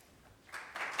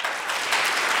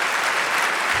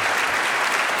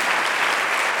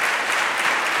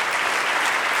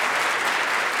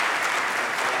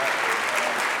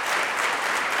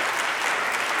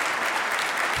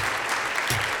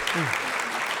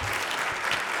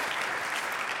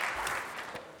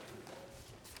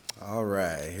 All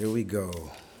right, here we go.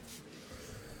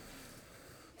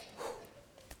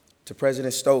 To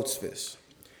President Stoltzfus,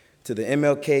 to the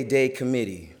MLK Day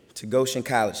Committee, to Goshen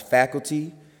College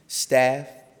faculty, staff,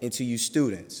 and to you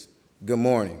students, good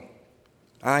morning.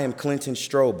 I am Clinton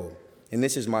Stroble, and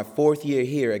this is my 4th year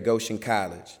here at Goshen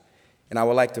College. And I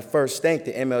would like to first thank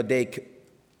the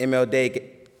MLK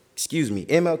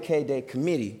Day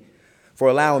Committee for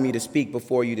allowing me to speak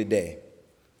before you today.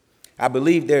 I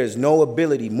believe there is no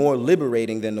ability more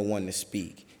liberating than the one to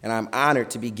speak, and I'm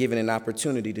honored to be given an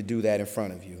opportunity to do that in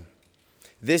front of you.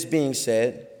 This being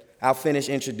said, I'll finish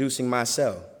introducing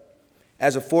myself.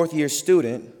 As a 4th-year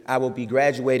student, I will be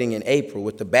graduating in April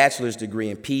with a bachelor's degree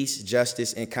in Peace,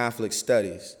 Justice, and Conflict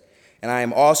Studies. And I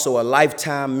am also a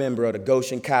lifetime member of the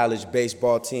Goshen College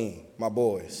baseball team, my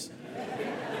boys.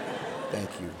 Thank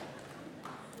you.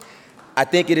 I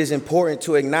think it is important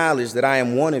to acknowledge that I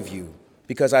am one of you,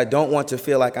 because I don't want to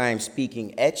feel like I am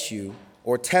speaking at you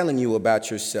or telling you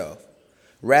about yourself.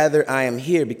 Rather, I am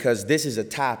here because this is a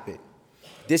topic,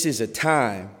 this is a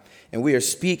time, and we are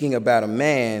speaking about a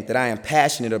man that I am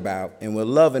passionate about and would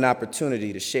love an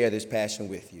opportunity to share this passion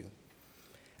with you.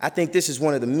 I think this is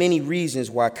one of the many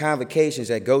reasons why convocations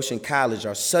at Goshen College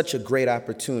are such a great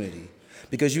opportunity,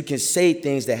 because you can say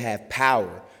things that have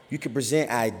power. You can present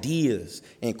ideas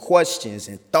and questions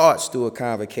and thoughts through a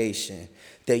convocation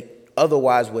that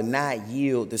otherwise would not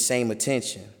yield the same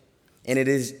attention. And it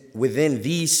is within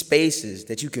these spaces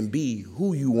that you can be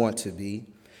who you want to be,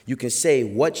 you can say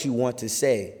what you want to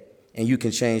say, and you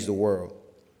can change the world.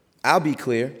 I'll be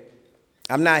clear,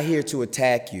 I'm not here to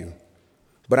attack you,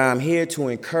 but I'm here to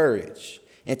encourage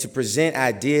and to present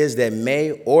ideas that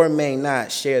may or may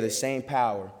not share the same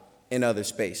power in other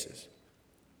spaces.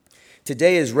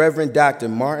 Today is Reverend Dr.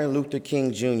 Martin Luther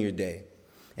King Jr. Day,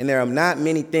 and there are not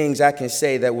many things I can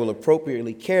say that will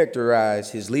appropriately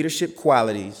characterize his leadership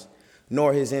qualities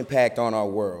nor his impact on our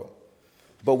world.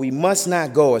 But we must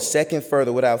not go a second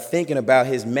further without thinking about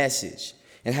his message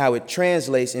and how it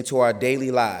translates into our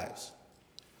daily lives.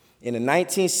 In a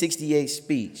 1968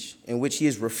 speech in which he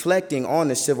is reflecting on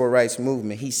the civil rights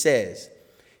movement, he says,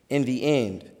 "In the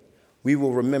end, we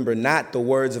will remember not the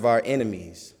words of our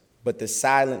enemies, but the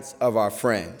silence of our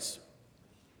friends."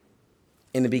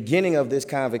 In the beginning of this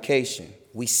convocation,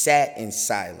 we sat in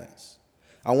silence.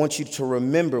 I want you to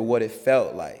remember what it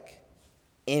felt like: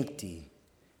 empty,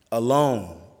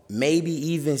 alone, maybe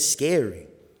even scary.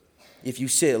 If you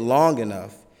sit long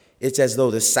enough, it's as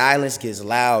though the silence gets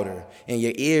louder and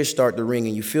your ears start to ring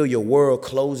and you feel your world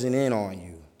closing in on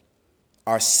you.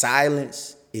 Our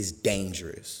silence is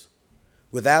dangerous.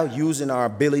 Without using our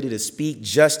ability to speak,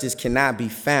 justice cannot be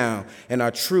found and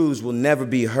our truths will never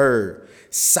be heard.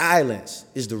 Silence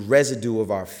is the residue of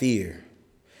our fear.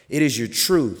 It is your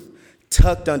truth,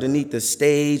 tucked underneath the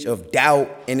stage of doubt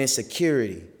and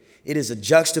insecurity. It is a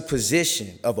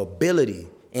juxtaposition of ability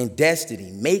and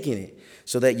destiny, making it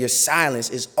so that your silence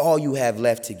is all you have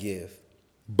left to give.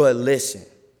 But listen,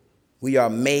 we are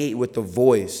made with a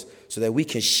voice so that we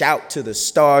can shout to the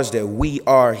stars that we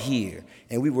are here.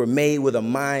 And we were made with a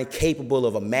mind capable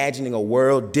of imagining a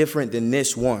world different than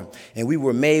this one. And we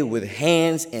were made with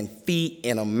hands and feet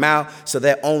and a mouth so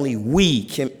that only we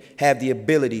can have the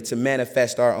ability to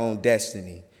manifest our own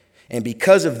destiny. And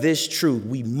because of this truth,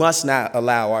 we must not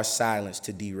allow our silence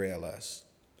to derail us.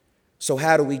 So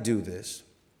how do we do this?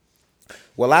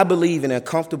 Well, I believe in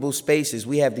uncomfortable spaces,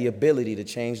 we have the ability to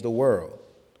change the world.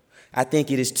 I think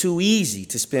it is too easy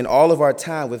to spend all of our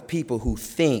time with people who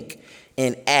think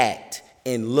and act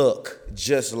and look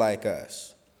just like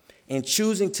us. In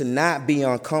choosing to not be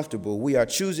uncomfortable, we are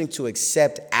choosing to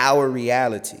accept our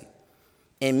reality.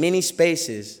 In many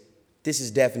spaces, this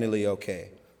is definitely okay.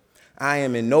 I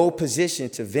am in no position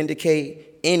to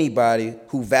vindicate anybody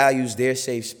who values their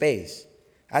safe space.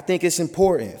 I think it's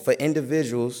important for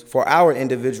individuals, for our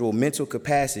individual mental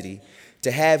capacity,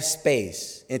 to have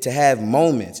space and to have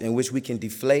moments in which we can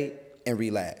deflate and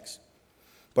relax.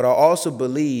 But I also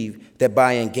believe that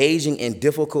by engaging in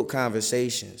difficult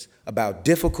conversations about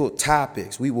difficult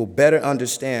topics, we will better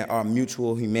understand our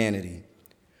mutual humanity.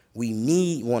 We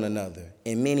need one another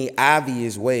in many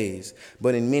obvious ways,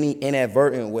 but in many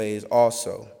inadvertent ways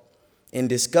also. In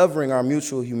discovering our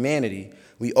mutual humanity,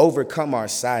 we overcome our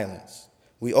silence.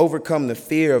 We overcome the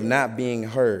fear of not being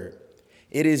heard.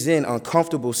 It is in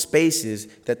uncomfortable spaces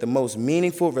that the most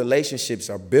meaningful relationships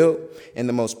are built and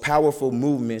the most powerful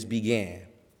movements began,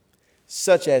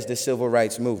 such as the civil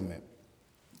rights movement.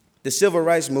 The civil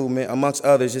rights movement, amongst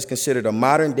others, is considered a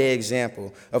modern-day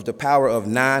example of the power of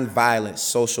nonviolent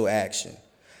social action.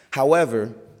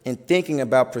 However, in thinking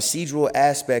about procedural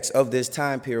aspects of this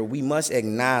time period, we must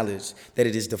acknowledge that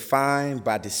it is defined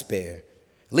by despair.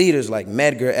 Leaders like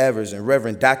Medgar Evers and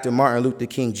Reverend Dr. Martin Luther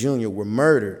King Jr. were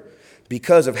murdered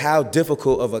because of how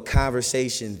difficult of a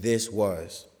conversation this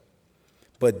was.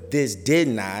 But this did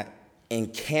not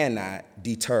and cannot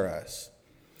deter us.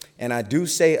 And I do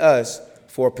say us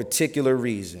for a particular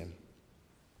reason.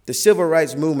 The civil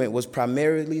rights movement was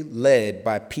primarily led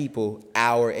by people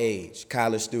our age,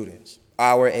 college students,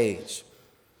 our age.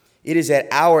 It is at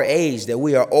our age that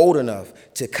we are old enough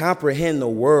to comprehend the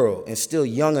world and still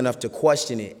young enough to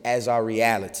question it as our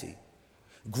reality.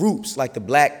 Groups like the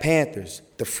Black Panthers,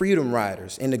 the Freedom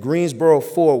Riders, and the Greensboro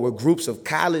Four were groups of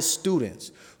college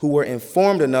students who were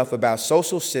informed enough about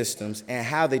social systems and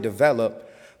how they develop,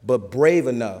 but brave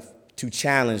enough to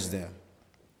challenge them.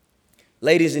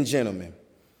 Ladies and gentlemen,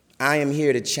 I am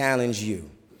here to challenge you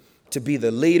to be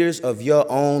the leaders of your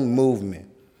own movement.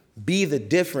 Be the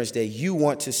difference that you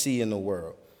want to see in the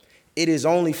world. It is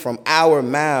only from our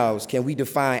mouths can we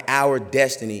define our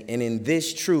destiny, and in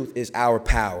this truth is our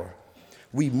power.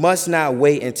 We must not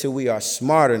wait until we are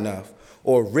smart enough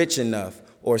or rich enough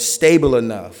or stable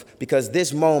enough, because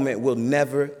this moment will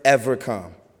never, ever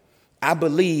come. I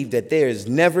believe that there is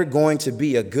never going to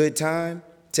be a good time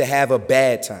to have a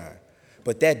bad time,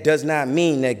 but that does not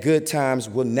mean that good times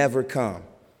will never come.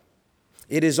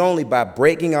 It is only by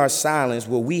breaking our silence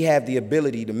will we have the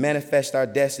ability to manifest our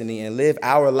destiny and live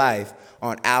our life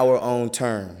on our own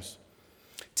terms.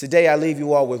 Today, I leave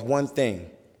you all with one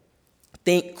thing.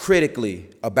 Think critically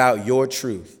about your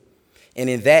truth, and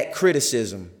in that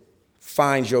criticism,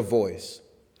 find your voice.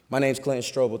 My name's Clinton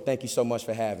Stroble. Thank you so much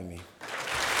for having me.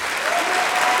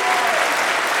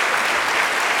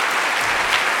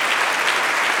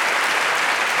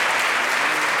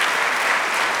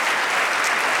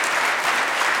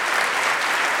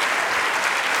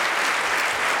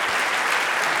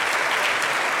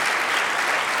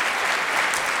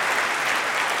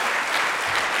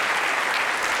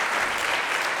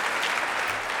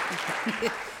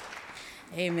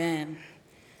 Amen.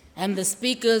 And the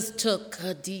speakers took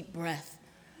a deep breath.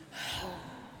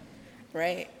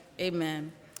 Right?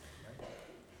 Amen.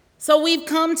 So we've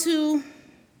come to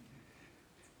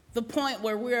the point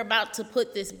where we're about to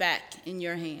put this back in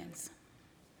your hands.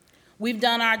 We've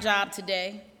done our job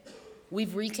today.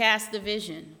 We've recast the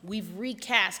vision. We've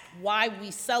recast why we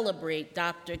celebrate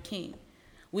Dr. King.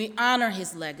 We honor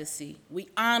his legacy. We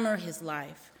honor his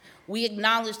life. We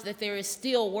acknowledge that there is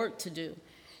still work to do.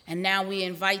 And now we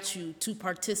invite you to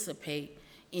participate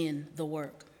in the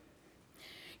work.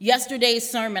 Yesterday's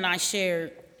sermon, I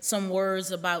shared some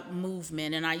words about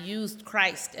movement, and I used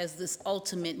Christ as this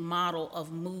ultimate model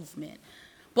of movement.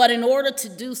 But in order to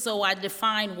do so, I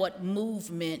defined what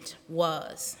movement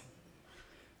was.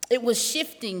 It was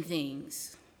shifting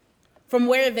things from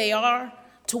where they are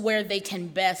to where they can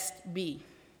best be.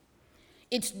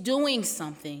 It's doing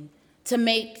something to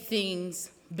make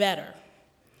things better.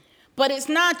 But it's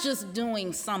not just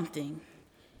doing something.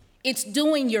 It's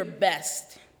doing your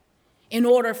best in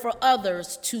order for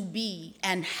others to be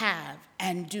and have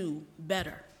and do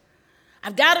better.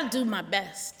 I've got to do my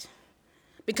best,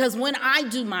 because when I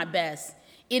do my best,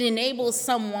 it enables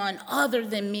someone other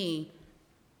than me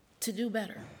to do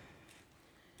better.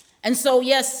 And so,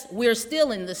 yes, we're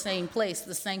still in the same place,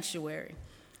 the sanctuary.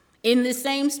 In the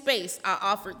same space, I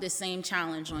offered this same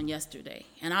challenge on yesterday,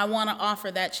 and I want to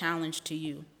offer that challenge to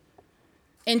you.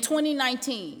 In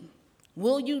 2019,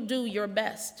 will you do your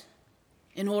best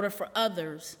in order for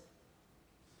others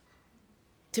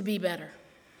to be better?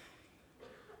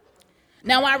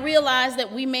 Now, I realize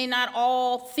that we may not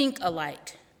all think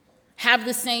alike, have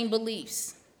the same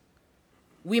beliefs.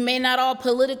 We may not all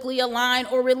politically align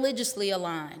or religiously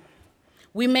align.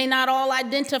 We may not all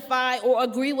identify or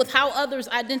agree with how others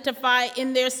identify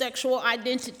in their sexual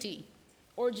identity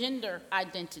or gender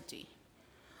identity.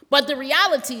 But the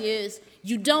reality is,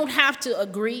 you don't have to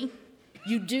agree,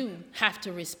 you do have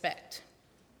to respect.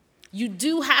 You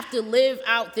do have to live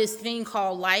out this thing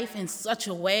called life in such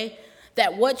a way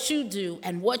that what you do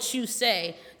and what you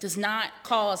say does not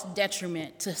cause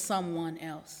detriment to someone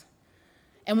else.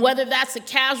 And whether that's a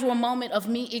casual moment of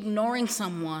me ignoring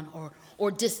someone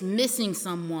or dismissing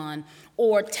someone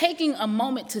or taking a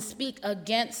moment to speak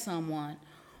against someone,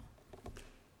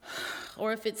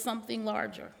 or if it's something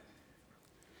larger.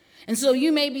 And so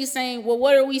you may be saying, well,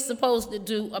 what are we supposed to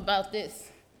do about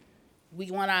this? We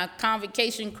want our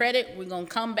convocation credit. We're going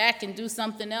to come back and do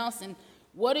something else. And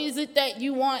what is it that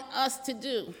you want us to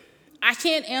do? I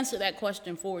can't answer that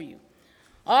question for you.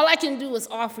 All I can do is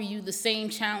offer you the same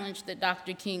challenge that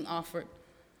Dr. King offered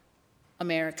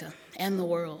America and the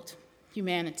world,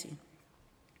 humanity.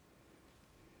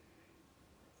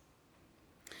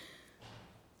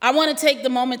 I want to take the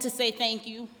moment to say thank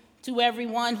you to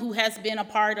everyone who has been a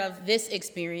part of this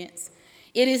experience.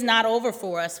 It is not over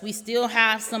for us. We still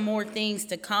have some more things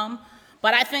to come,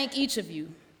 but I thank each of you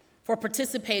for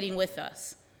participating with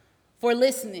us, for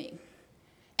listening,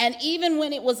 and even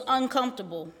when it was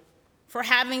uncomfortable, for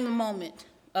having the moment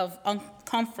of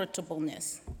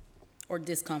uncomfortableness or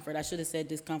discomfort. I should have said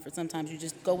discomfort. Sometimes you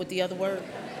just go with the other word.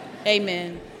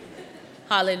 Amen.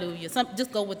 Hallelujah.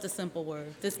 Just go with the simple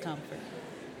word, discomfort.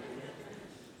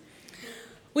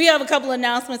 We have a couple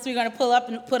announcements we're going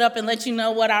to put up and let you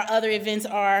know what our other events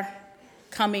are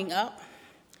coming up.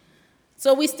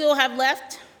 So we still have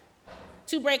left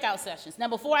 2 breakout sessions. Now,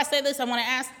 before I say this, I want to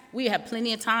ask, we have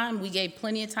plenty of time. We gave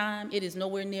plenty of time. It is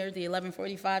nowhere near the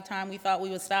 11:45 time we thought we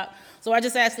would stop. So I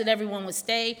just asked that everyone would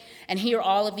stay and hear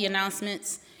all of the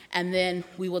announcements, and then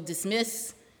we will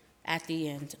dismiss at the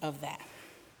end of that.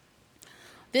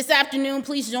 This afternoon,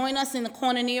 please join us in the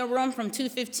Koinonia room from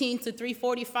 2:15 to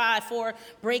 3:45 for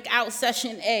breakout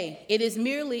session A. It is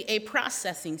merely a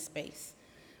processing space,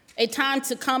 a time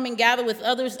to come and gather with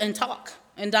others and talk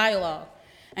and dialogue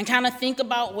and kind of think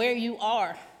about where you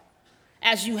are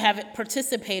as you have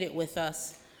participated with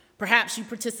us. Perhaps you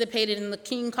participated in the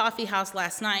King Coffee House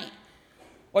last night,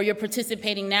 or you're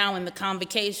participating now in the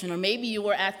Convocation, or maybe you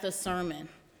were at the sermon,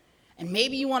 and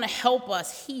maybe you want to help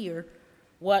us hear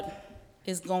what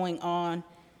is going on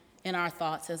in our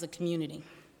thoughts as a community.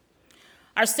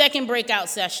 Our second breakout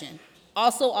session,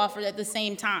 also offered at the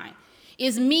same time,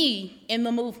 is me in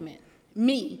the movement.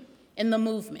 Me in the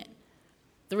movement.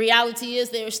 The reality is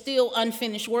there's still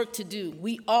unfinished work to do.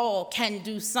 We all can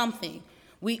do something.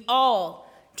 We all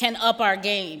can up our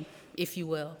game, if you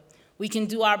will. We can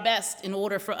do our best in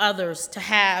order for others to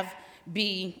have,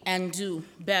 be, and do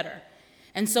better.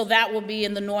 And so that will be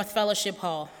in the North Fellowship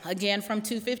Hall, again from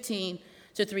 2:15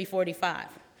 to 3:45.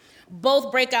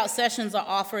 Both breakout sessions are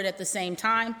offered at the same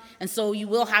time, and so you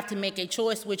will have to make a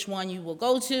choice which one you will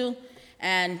go to,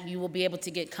 and you will be able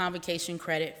to get Convocation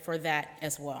credit for that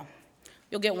as well.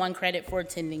 You'll get 1 credit for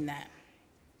attending that.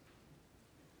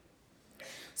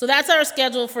 So that's our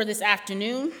schedule for this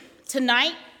afternoon.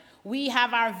 Tonight, we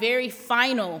have our very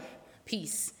final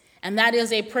piece, and that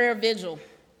is a prayer vigil.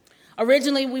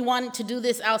 Originally, we wanted to do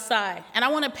this outside, and I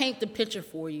want to paint the picture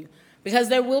for you, because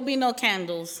there will be no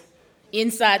candles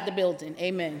inside the building.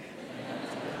 Amen.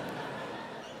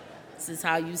 This is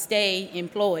how you stay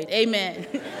employed. Amen.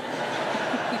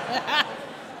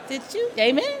 Did you?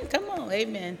 Amen? Come on,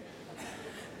 amen.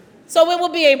 So it will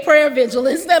be a prayer vigil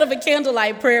instead of a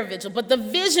candlelight prayer vigil. But the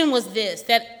vision was this,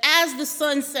 that as the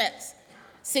sun sets,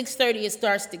 6:30, it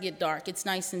starts to get dark. It's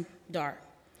nice and dark.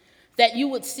 That you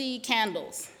would see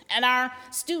candles. And our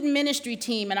student ministry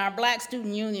team and our Black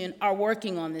Student Union are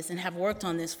working on this and have worked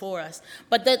on this for us.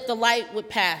 But that the light would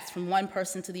pass from one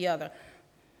person to the other.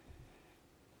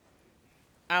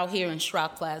 Out here in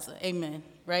Schrock Plaza, amen,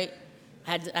 right?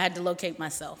 I had to locate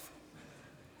myself.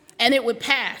 And it would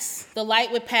pass, the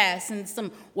light would pass, and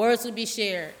some words would be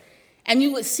shared. And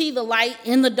you would see the light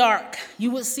in the dark.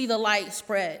 You would see the light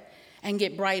spread and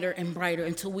get brighter and brighter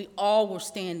until we all were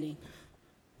standing,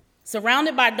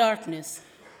 surrounded by darkness,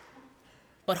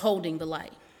 but holding the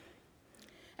light.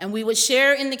 And we would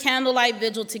share in the candlelight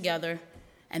vigil together,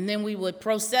 and then we would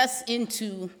process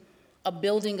into a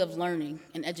building of learning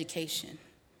and education,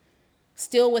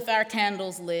 still with our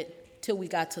candles lit till we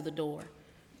got to the door,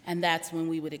 and that's when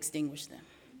we would extinguish them.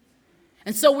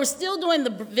 And so we're still doing the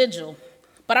vigil,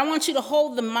 but I want you to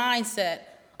hold the mindset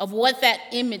of what that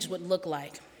image would look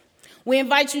like. We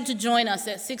invite you to join us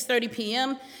at 6:30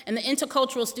 p.m. in the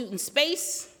Intercultural Student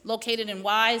Space located in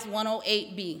WISE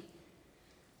 108B.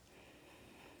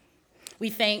 We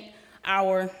thank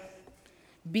our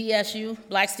BSU,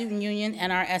 Black Student Union,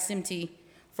 and our SMT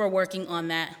for working on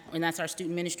that, and that's our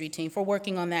student ministry team, for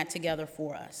working on that together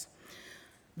for us.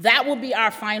 That will be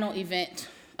our final event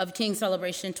of King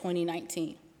Celebration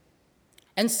 2019.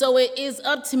 And so it is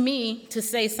up to me to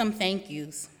say some thank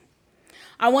yous.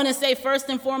 I want to say first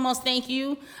and foremost thank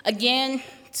you again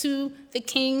to the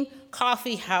King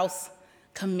Coffee House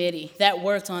Committee that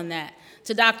worked on that,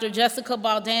 to Dr. Jessica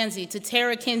Baldanzi, to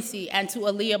Terra Kincy, and to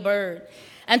Aaliyah Bird,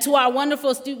 and to our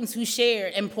wonderful students who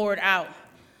shared and poured out,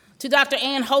 to Dr.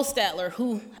 Ann Hostetler,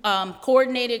 who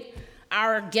coordinated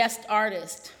our guest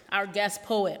artist, our guest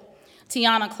poet,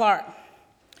 Tiana Clark.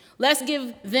 Let's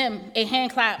give them a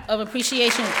hand clap of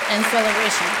appreciation and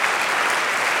celebration.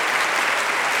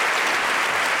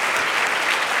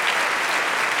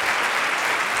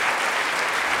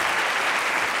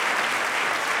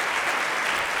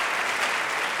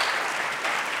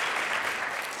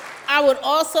 I would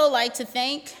also like to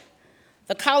thank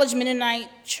the College Mennonite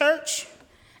Church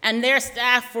and their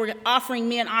staff for offering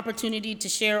me an opportunity to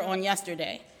share on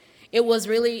yesterday. It was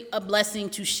really a blessing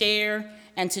to share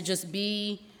and to just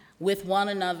be with one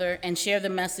another and share the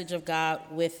message of God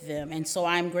with them. And so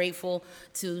I'm grateful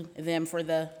to them for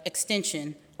the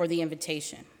extension or the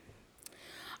invitation.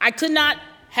 I could not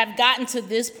have gotten to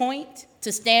this point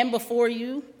to stand before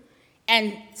you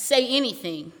and say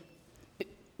anything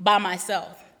by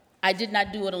myself. I did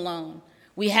not do it alone.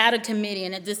 We had a committee,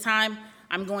 and at this time,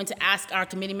 I'm going to ask our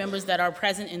committee members that are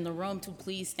present in the room to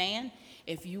please stand.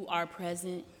 If you are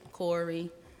present,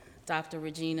 Corey, Dr.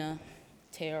 Regina,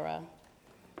 Terra,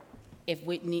 if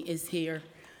Whitney is here.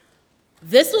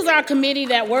 This was our committee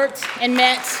that worked and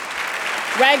met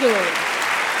regularly.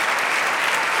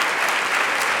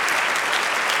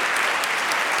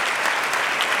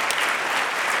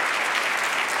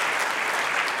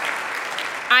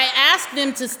 I asked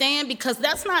them to stand because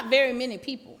that's not very many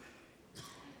people.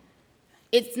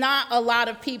 It's not a lot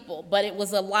of people, but it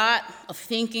was a lot of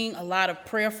thinking, a lot of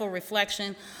prayerful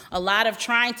reflection, a lot of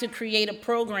trying to create a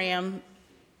program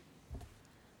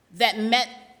that met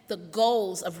the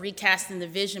goals of recasting the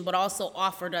vision, but also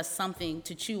offered us something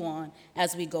to chew on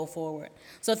as we go forward.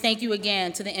 So thank you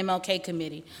again to the MLK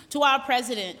Committee. To our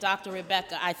president, Dr.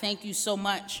 Rebecca, I thank you so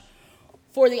much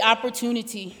for the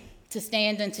opportunity to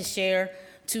stand and to share,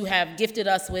 to have gifted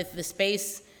us with the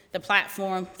space, the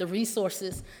platform, the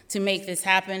resources to make this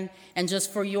happen, and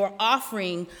just for your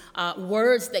offering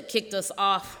words that kicked us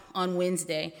off on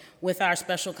Wednesday with our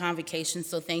special convocation.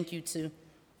 So thank you to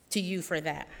you for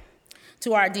that.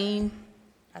 To our dean,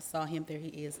 I saw him, there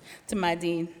he is. To my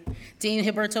dean, Dean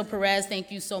Gilberto Perez,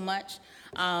 thank you so much.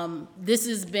 This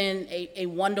has been a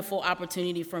wonderful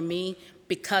opportunity for me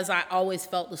because I always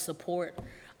felt the support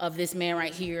of this man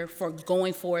right here for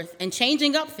going forth and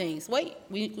changing up things. Wait,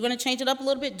 we're going to change it up a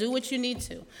little bit. Do what you need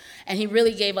to. And he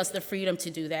really gave us the freedom to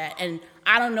do that. And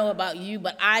I don't know about you,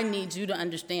 but I need you to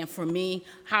understand, for me,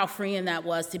 how freeing that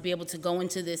was to be able to go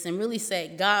into this and really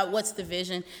say, God, what's the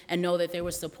vision? And know that there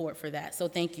was support for that. So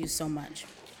thank you so much.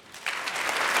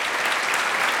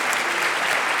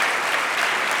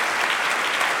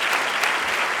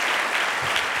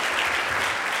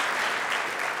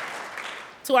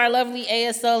 To our lovely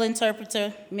ASL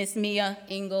interpreter, Miss Mia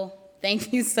Engel,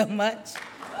 thank you so much.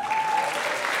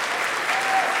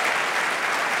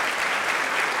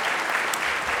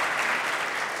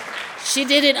 She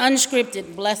did it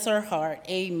unscripted, bless her heart,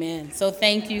 amen. So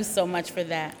thank you so much for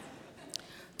that.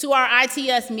 To our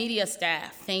ITS media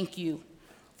staff, thank you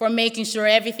for making sure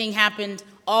everything happened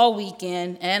all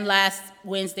weekend and last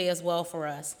Wednesday as well for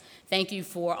us. Thank you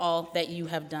for all that you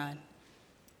have done.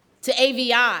 To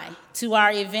AVI, to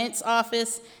our events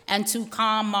office, and to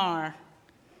ComMar,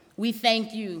 we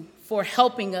thank you for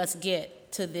helping us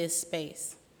get to this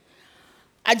space.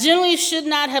 I generally should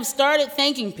not have started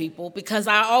thanking people because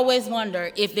I always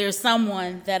wonder if there's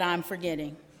someone that I'm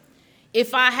forgetting.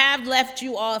 If I have left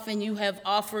you off and you have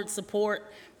offered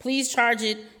support, please charge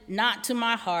it not to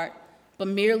my heart, but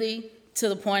merely to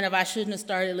the point of I shouldn't have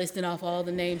started listing off all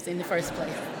the names in the first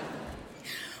place.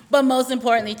 But most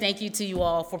importantly, thank you to you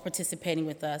all for participating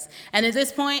with us. And at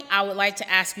this point, I would like to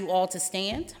ask you all to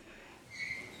stand.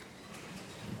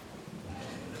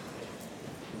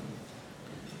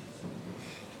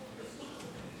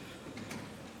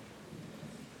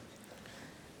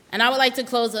 And I would like to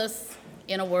close us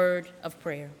in a word of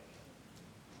prayer.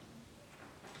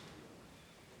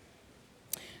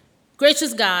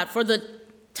 Gracious God, for the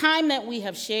time that we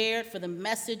have shared, for the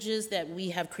messages that we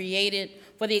have created,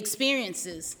 for the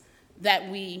experiences that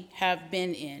we have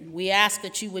been in, we ask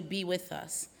that you would be with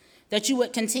us, that you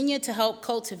would continue to help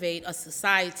cultivate a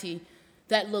society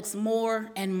that looks more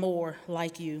and more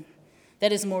like you,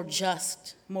 that is more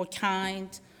just, more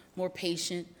kind, more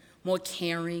patient, more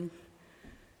caring.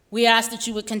 We ask that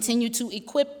you would continue to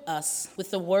equip us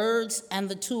with the words and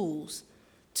the tools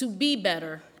to be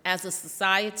better as a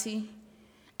society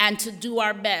and to do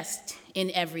our best in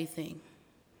everything.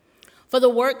 For the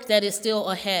work that is still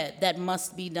ahead that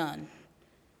must be done,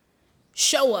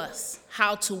 show us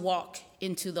how to walk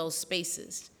into those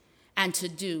spaces and to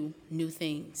do new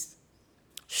things.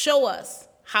 Show us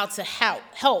how to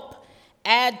help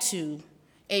add to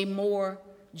a more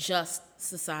just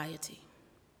society,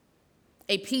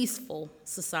 a peaceful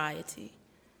society,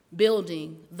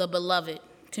 building the beloved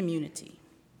community.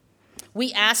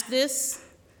 We ask this,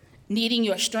 needing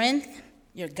your strength,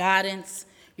 your guidance,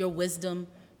 your wisdom,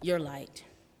 your light.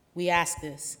 We ask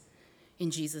this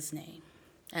in Jesus' name.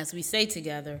 As we say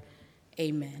together,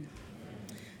 amen.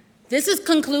 This is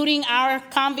concluding our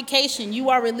convocation. You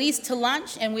are released to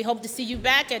lunch, and we hope to see you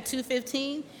back at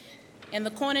 2:15 in the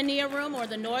Koinonia room or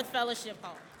the North Fellowship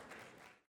Hall.